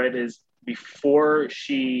thing I read is, before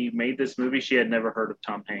she made this movie, she had never heard of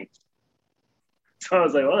Tom Hanks. So I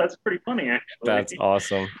was like, well, that's pretty funny, actually. That's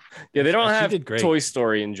awesome. Yeah, they don't have Toy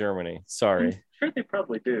Story in Germany. Sorry. I'm sure they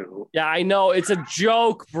probably do. Yeah, I know. It's a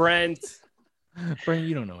joke, Brent. Brent,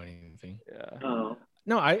 you don't know anything. Yeah. Oh.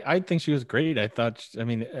 No, I think she was great. I thought,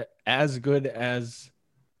 as good as,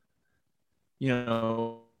 we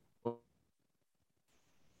don't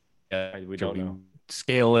know.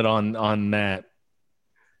 Scale it on that.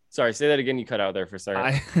 Sorry, say that again. You cut out there for a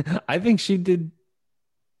second. I think she did.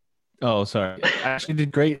 Oh, sorry. She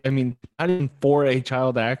did great. I mean, not even for a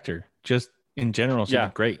child actor, just in general, she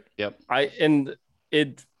did great. Yep. I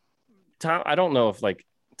don't know if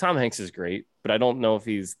Tom Hanks is great, but I don't know if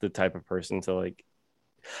he's the type of person to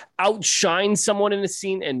outshine someone in a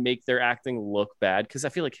scene and make their acting look bad, because I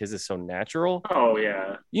feel like his is so natural. Oh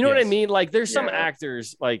yeah. You know what I mean? There's some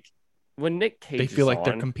actors when Nick Cage, they feel like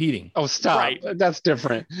they're competing. Oh, stop! Right. That's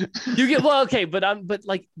different. You get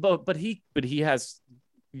but he has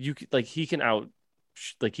he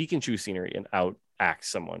can choose scenery and out act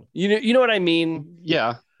someone. You know what I mean?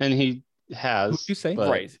 Yeah, and he has. Who'd you say?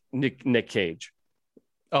 Right, Nick Cage.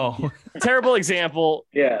 Oh, terrible example.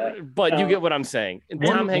 Yeah, but you get what I'm saying. And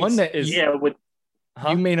Tom Hanks that is with.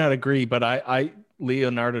 You may not agree, but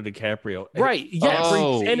Leonardo DiCaprio. Right.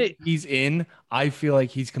 Yes. He's in. I feel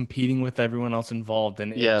like he's competing with everyone else involved,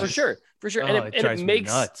 and for sure. And it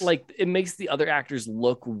makes it makes the other actors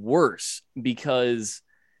look worse because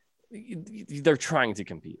they're trying to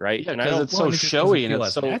compete, right? Yeah, because it's so showy and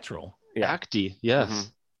it's so natural, acty.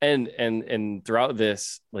 Yes. And throughout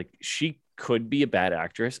this, like, she could be a bad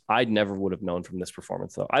actress. I never would have known from this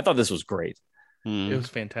performance, though. I thought this was great. It was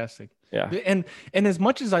fantastic. Yeah. And as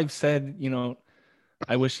much as I've said,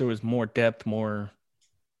 I wish there was more depth, more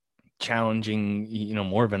challenging,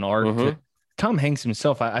 more of an arc. Tom Hanks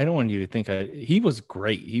himself, I don't want you to think he was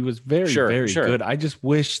great. He was very good. I just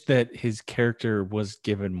wish that his character was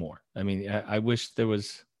given more. I mean, I wish there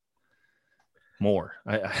was more.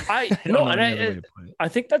 I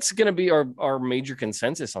think that's going to be our major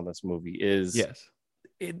consensus on this movie is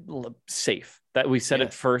safe. That we said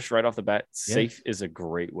it first right off the bat. Safe is a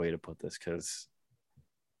great way to put this because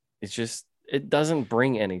it's just it doesn't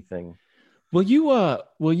bring anything. Will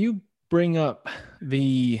you bring up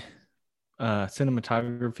the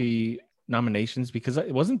cinematography nominations, because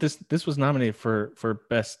it wasn't this was nominated for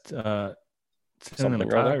best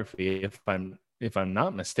cinematography if I'm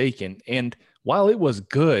not mistaken, and while it was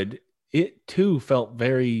good, it too felt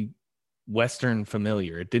very Western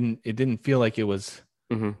familiar. It didn't feel like it was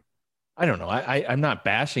I don't know, I'm not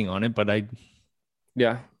bashing on it, but it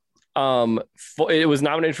was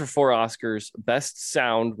nominated for 4 Oscars: best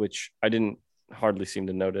sound, which I didn't hardly seem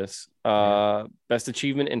to notice, best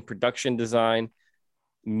achievement in production design,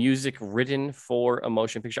 music written for a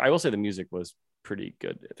motion picture. I will say the music was pretty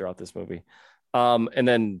good throughout this movie, and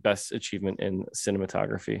then best achievement in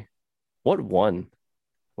cinematography. What won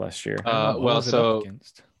last year? I've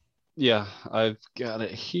got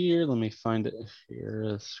it here. Let me find it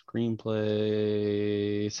here.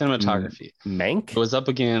 Screenplay, cinematography. Mank? It was up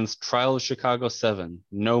against Trial of Chicago 7,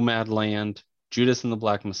 Nomadland, Judas and the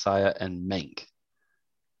Black Messiah, and Mank.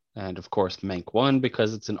 And of course, Mank won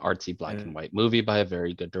because it's an artsy black and white movie by a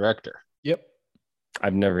very good director. Yep.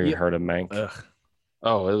 I've never even heard of Mank. Ugh.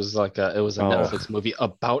 Oh, it was a Netflix movie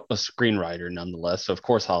about a screenwriter, nonetheless. So of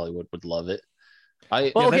course Hollywood would love it.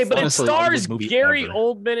 But it stars Gary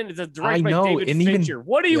Oldman and it's a directed by David Fincher.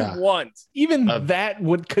 What do you want? Even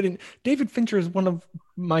couldn't. David Fincher is one of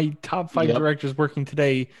my top 5 directors working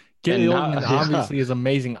today. Gary Oldman obviously is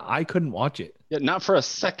amazing. I couldn't watch it. Yeah, not for a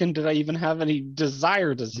second did I even have any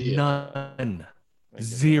desire to see it. None.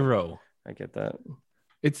 Zero. I get that.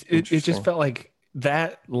 It just felt like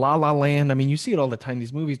that La La Land. I mean, you see it all the time.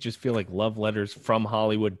 These movies just feel like love letters from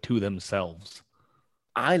Hollywood to themselves.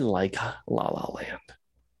 I like La La Land.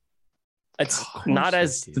 It's not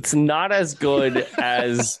as good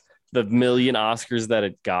as the million Oscars that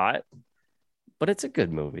it got, but it's a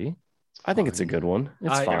good movie. I think it's a good one.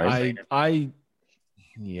 It's fine.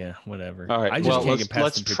 Whatever. All right. I just can't get past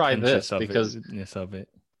let's try this because of it.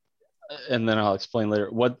 And then I'll explain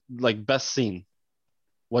later. What, like, best scene?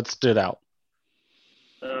 What stood out?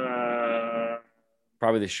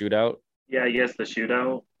 Probably the shootout. Yeah, I guess the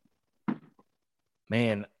shootout.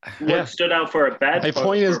 Man, what stood out for a bad? My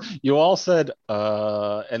point is, you all said,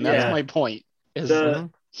 and that's my point. I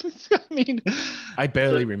mean, I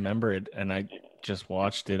barely remember it, and I just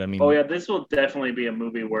watched it. I mean, this will definitely be a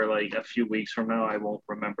movie where, like, a few weeks from now, I won't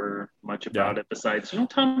remember much about it. Besides,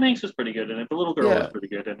 Tom Hanks was pretty good in it. The little girl was pretty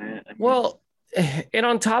good in it. I mean, and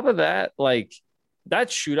on top of that, like, that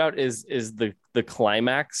shootout is the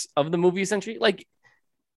climax of the movie, essentially. Like,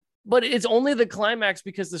 but it's only the climax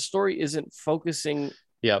because the story isn't focusing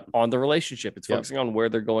on the relationship. It's focusing on where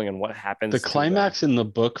they're going and what happens. The climax in the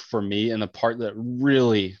book for me, and the part that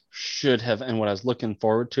really should have, and what I was looking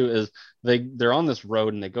forward to, is they're on this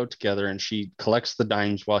road and they go together, and she collects the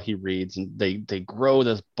dimes while he reads, and they grow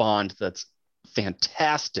this bond that's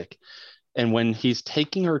fantastic. And when he's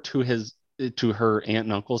taking her to her aunt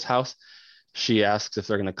and uncle's house, she asks if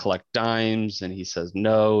they're going to collect dimes, and he says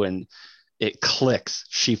no, and it clicks.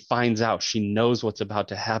 She finds out. She knows what's about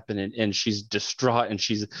to happen, and she's distraught, and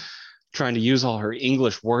she's trying to use all her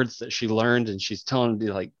English words that she learned, and she's telling him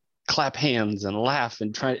to, like, clap hands and laugh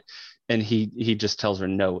and try. And he just tells her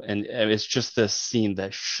no. And it's just this scene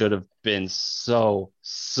that should have been so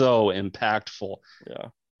impactful. Yeah.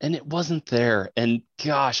 And it wasn't there. And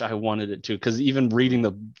gosh, I wanted it to, because even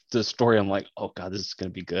reading the story, I'm like, oh God, this is going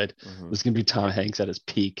to be good. This is going to be Tom Hanks at his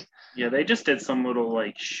peak. Yeah, they just did some little,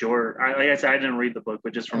 like, short. Like I said, I didn't read the book,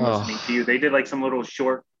 but just from listening to you, they did, like, some little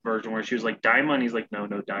short version where she was like, Daima, and he's like, no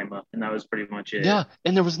Daima, and that was pretty much it. Yeah,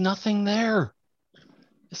 and there was nothing there.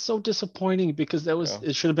 It's so disappointing because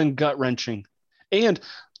it should have been gut wrenching, and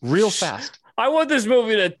real fast. I want this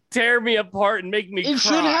movie to tear me apart and make me cry. It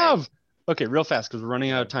should have. Okay, real fast because we're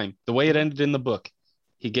running out of time. The way it ended in the book,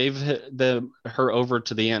 he gave her over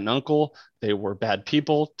to the aunt and uncle. They were bad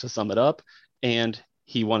people, to sum it up, and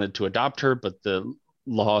he wanted to adopt her, but the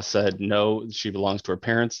law said no, she belongs to her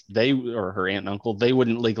parents. They, or her aunt and uncle, they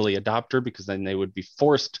wouldn't legally adopt her because then they would be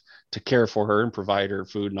forced to care for her and provide her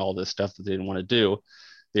food and all this stuff that they didn't want to do.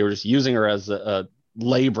 They were just using her as a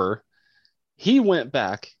labor. He went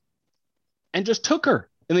back and just took her.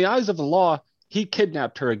 In the eyes of the law, he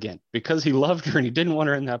kidnapped her again because he loved her and he didn't want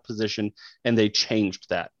her in that position, and they changed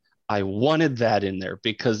that. I wanted that in there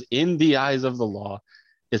because in the eyes of the law,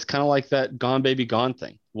 it's kind of like that Gone Baby Gone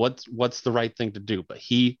thing. What's the right thing to do? But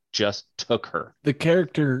he just took her. The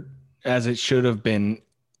character, as it should have been,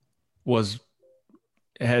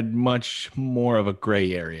 had much more of a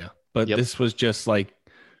gray area. But this was just like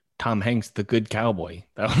Tom Hanks, the good cowboy.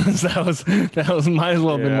 That was might as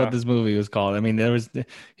well have been what this movie was called. I mean,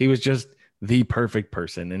 he was just the perfect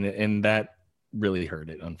person, and that really hurt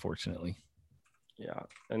it, unfortunately. Yeah,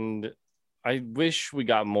 and I wish we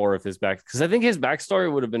got more of his back, because I think his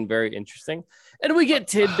backstory would have been very interesting, and we get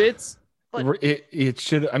tidbits. But it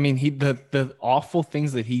should. I mean, the awful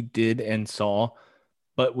things that he did and saw,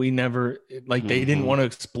 but we never they didn't want to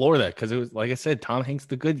explore that because it was, like I said, Tom Hanks,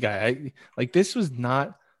 the good guy. This was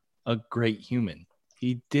not a great human.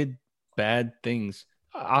 He did bad things.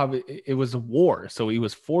 It was a war, so he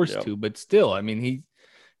was forced to. But still, I mean,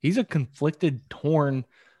 he's a conflicted, torn,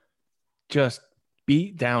 just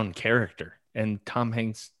beat down character. And Tom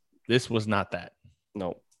Hanks, this was not that.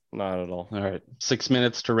 No, not at all. All right, 6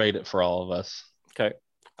 minutes to rate it for all of us. Okay,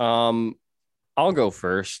 I'll go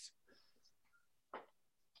first.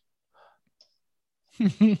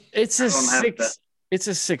 It's a 6. It's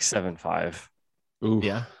a 6.75. Ooh,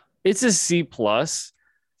 yeah. It's a C plus.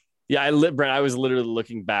 Yeah, Brent, I was literally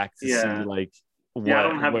looking back to see what. I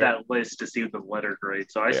don't have that list to see the letter grade,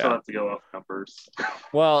 so I still have to go off numbers.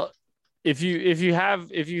 Well, if you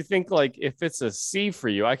think if it's a C for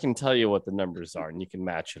you, I can tell you what the numbers are and you can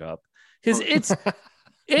match it up, because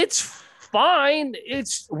it's fine.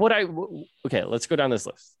 It's what okay. Let's go down this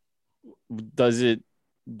list.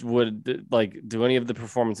 Do any of the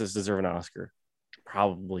performances deserve an Oscar?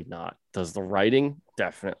 Probably not. Does the writing?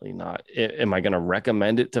 Definitely not. Am I going to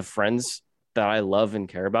recommend it to friends that I love and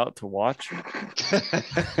care about to watch?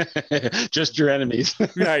 Just your enemies.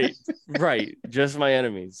 right. Just my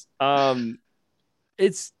enemies.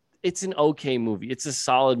 It's an okay movie. It's a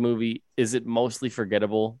solid movie. Is it mostly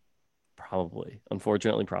forgettable? Probably.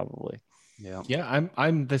 Unfortunately, probably. Yeah.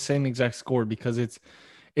 I'm the same exact score because it's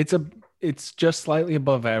just slightly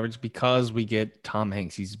above average because we get Tom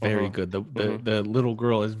Hanks. He's very good. The little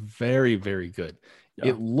girl is very, very good.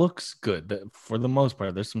 Yeah. It looks good for the most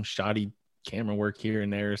part. There's some shoddy camera work here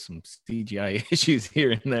and there, some CGI issues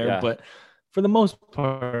here and there, but for the most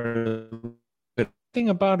part, the thing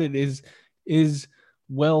about it is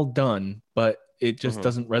well done, but it just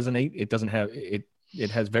doesn't resonate. It doesn't have it.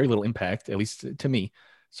 It has very little impact, at least to me.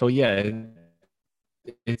 So yeah,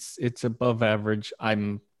 it's above average.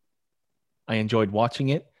 I enjoyed watching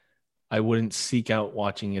it. I wouldn't seek out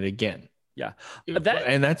watching it again. Yeah.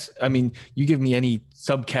 I mean, you give me any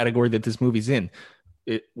subcategory that this movie's in.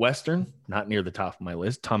 Western, not near the top of my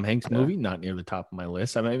list. Tom Hanks movie, not near the top of my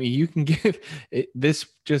list. I mean, you can give it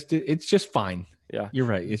it's just fine. Yeah. You're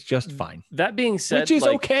right. It's just fine. That being said, which is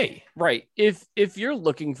okay. Right. If you're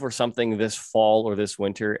looking for something this fall or this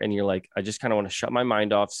winter and you're like, I just kind of want to shut my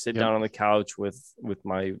mind off, sit down on the couch with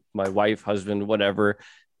my wife, husband, whatever,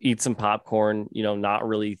 eat some popcorn, not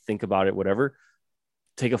really think about it, whatever,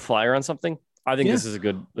 take a flyer on something. I think this is a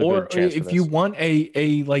good chance. If you want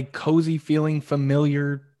a cozy feeling,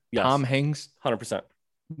 familiar Tom Hanks 100%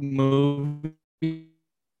 movie,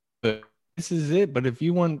 this is it. But if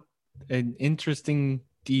you want an interesting,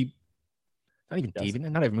 deep, not even deep,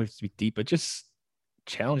 not even movie to be deep, but just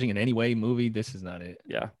challenging in any way movie, this is not it.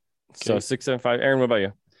 Yeah. So 6.75. Aaron, what about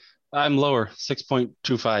you? I'm lower,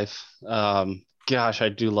 6.25. Gosh, I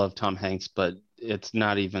do love Tom Hanks, but it's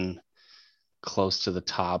not even close to the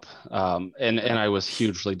top. And I was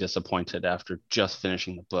hugely disappointed after just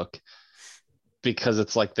finishing the book, because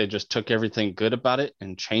it's like they just took everything good about it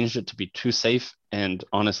and changed it to be too safe and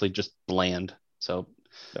honestly just bland. So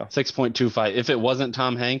 6.25. If it wasn't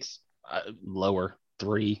Tom Hanks, lower,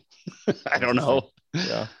 3. I don't know.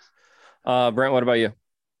 Yeah. Brent, what about you?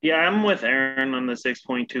 Yeah, I'm with Aaron on the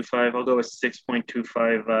 6.25. I'll go with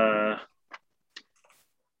 6.25.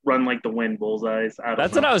 Run like the wind bullseyes.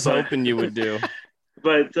 That's what I was hoping you would do.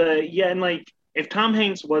 But and if Tom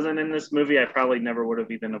Hanks wasn't in this movie, I probably never would have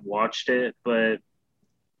even watched it. But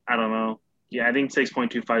I don't know. Yeah, I think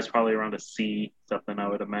 6.25 is probably around a C, something I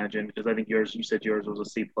would imagine, because I think you said yours was a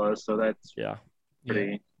C plus, so that's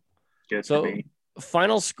pretty good to me.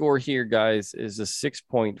 Final score here, guys, is a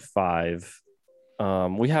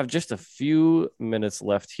 6.5. We have just a few minutes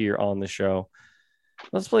left here on the show.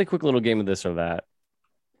 Let's play a quick little game of this or that.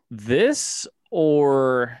 This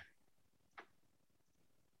or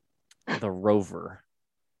The Rover?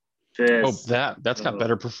 This. That's got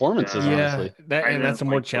better performances, honestly. That's a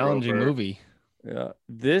more challenging movie. Yeah.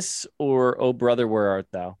 This or Oh Brother, Where Art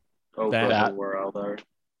Thou? Oh Brother, Where Art Thou?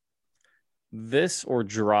 This or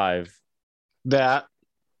Drive? This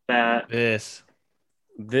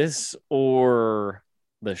or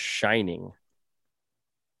The Shining?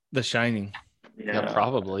 The Shining. Yeah,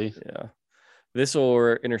 probably. Yeah. This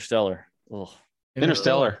or Interstellar? Ugh.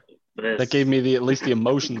 Interstellar. That gave me at least the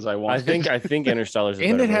emotions I wanted. I think Interstellar's a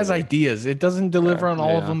and better it has movie. ideas. It doesn't deliver on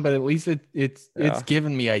all of them, but at least it's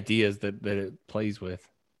given me ideas that it plays with.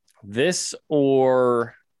 This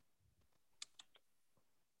or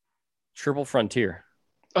Triple Frontier?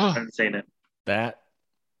 I haven't seen it.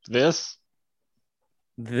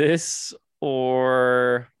 This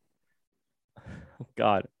or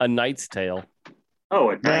A Knight's Tale?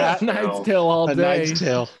 Oh, A Knight's Tale all day. Knight's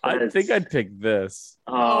Tale. I think I'd pick this.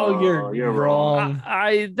 Oh, you're wrong.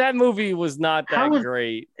 That movie was not that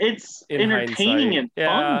great. It's entertaining and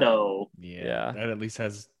fun, though. Yeah, that at least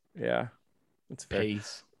has it's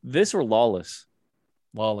pace. This or Lawless?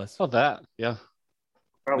 Lawless. Oh, that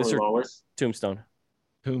probably Lawless. Tombstone.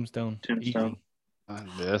 Easy.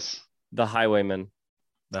 This. The Highwayman.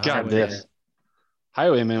 This.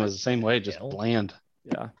 Highwayman was the same way, just bland.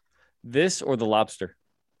 Yeah. This or The Lobster?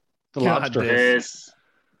 The Lobster. This.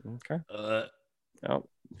 Okay.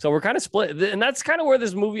 So we're kind of split, and that's kind of where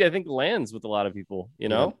this movie I think lands with a lot of people. You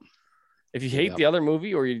know, if you hate the other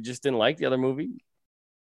movie or you just didn't like the other movie,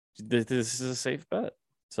 this is a safe bet.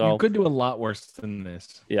 So you could do a lot worse than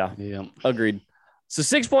this. Yeah. Agreed. So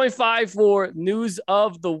 6.5 for News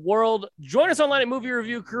of the World. Join us online at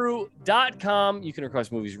moviereviewcrew.com. You can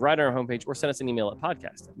request movies right on our homepage or send us an email at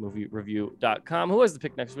podcast@moviereview.com. Who has the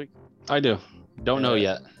pick next week? I do. Don't know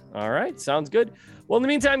yet. All right. Sounds good. Well, in the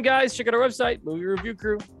meantime, guys, check out our website,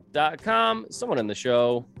 moviereviewcrew.com. Someone in the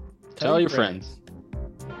show. Tell your friends.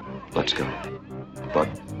 Let's go. But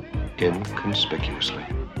inconspicuously.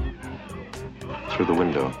 Through the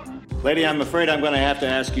window. Lady, I'm afraid I'm going to have to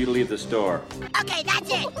ask you to leave the store. Okay, that's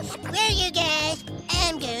it. Screw you guys.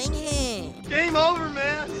 I'm going home. Game over,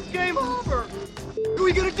 man. It's game over. What are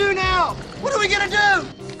we going to do now? What are we going to do?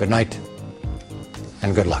 Good night,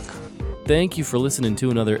 and good luck. Thank you for listening to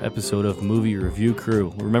another episode of Movie Review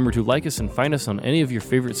Crew. Remember to like us and find us on any of your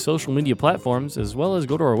favorite social media platforms, as well as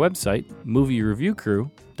go to our website,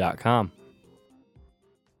 moviereviewcrew.com.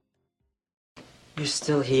 You're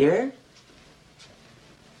still here?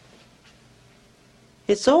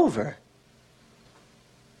 It's over.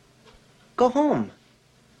 Go home.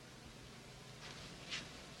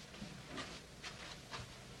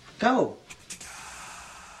 Go.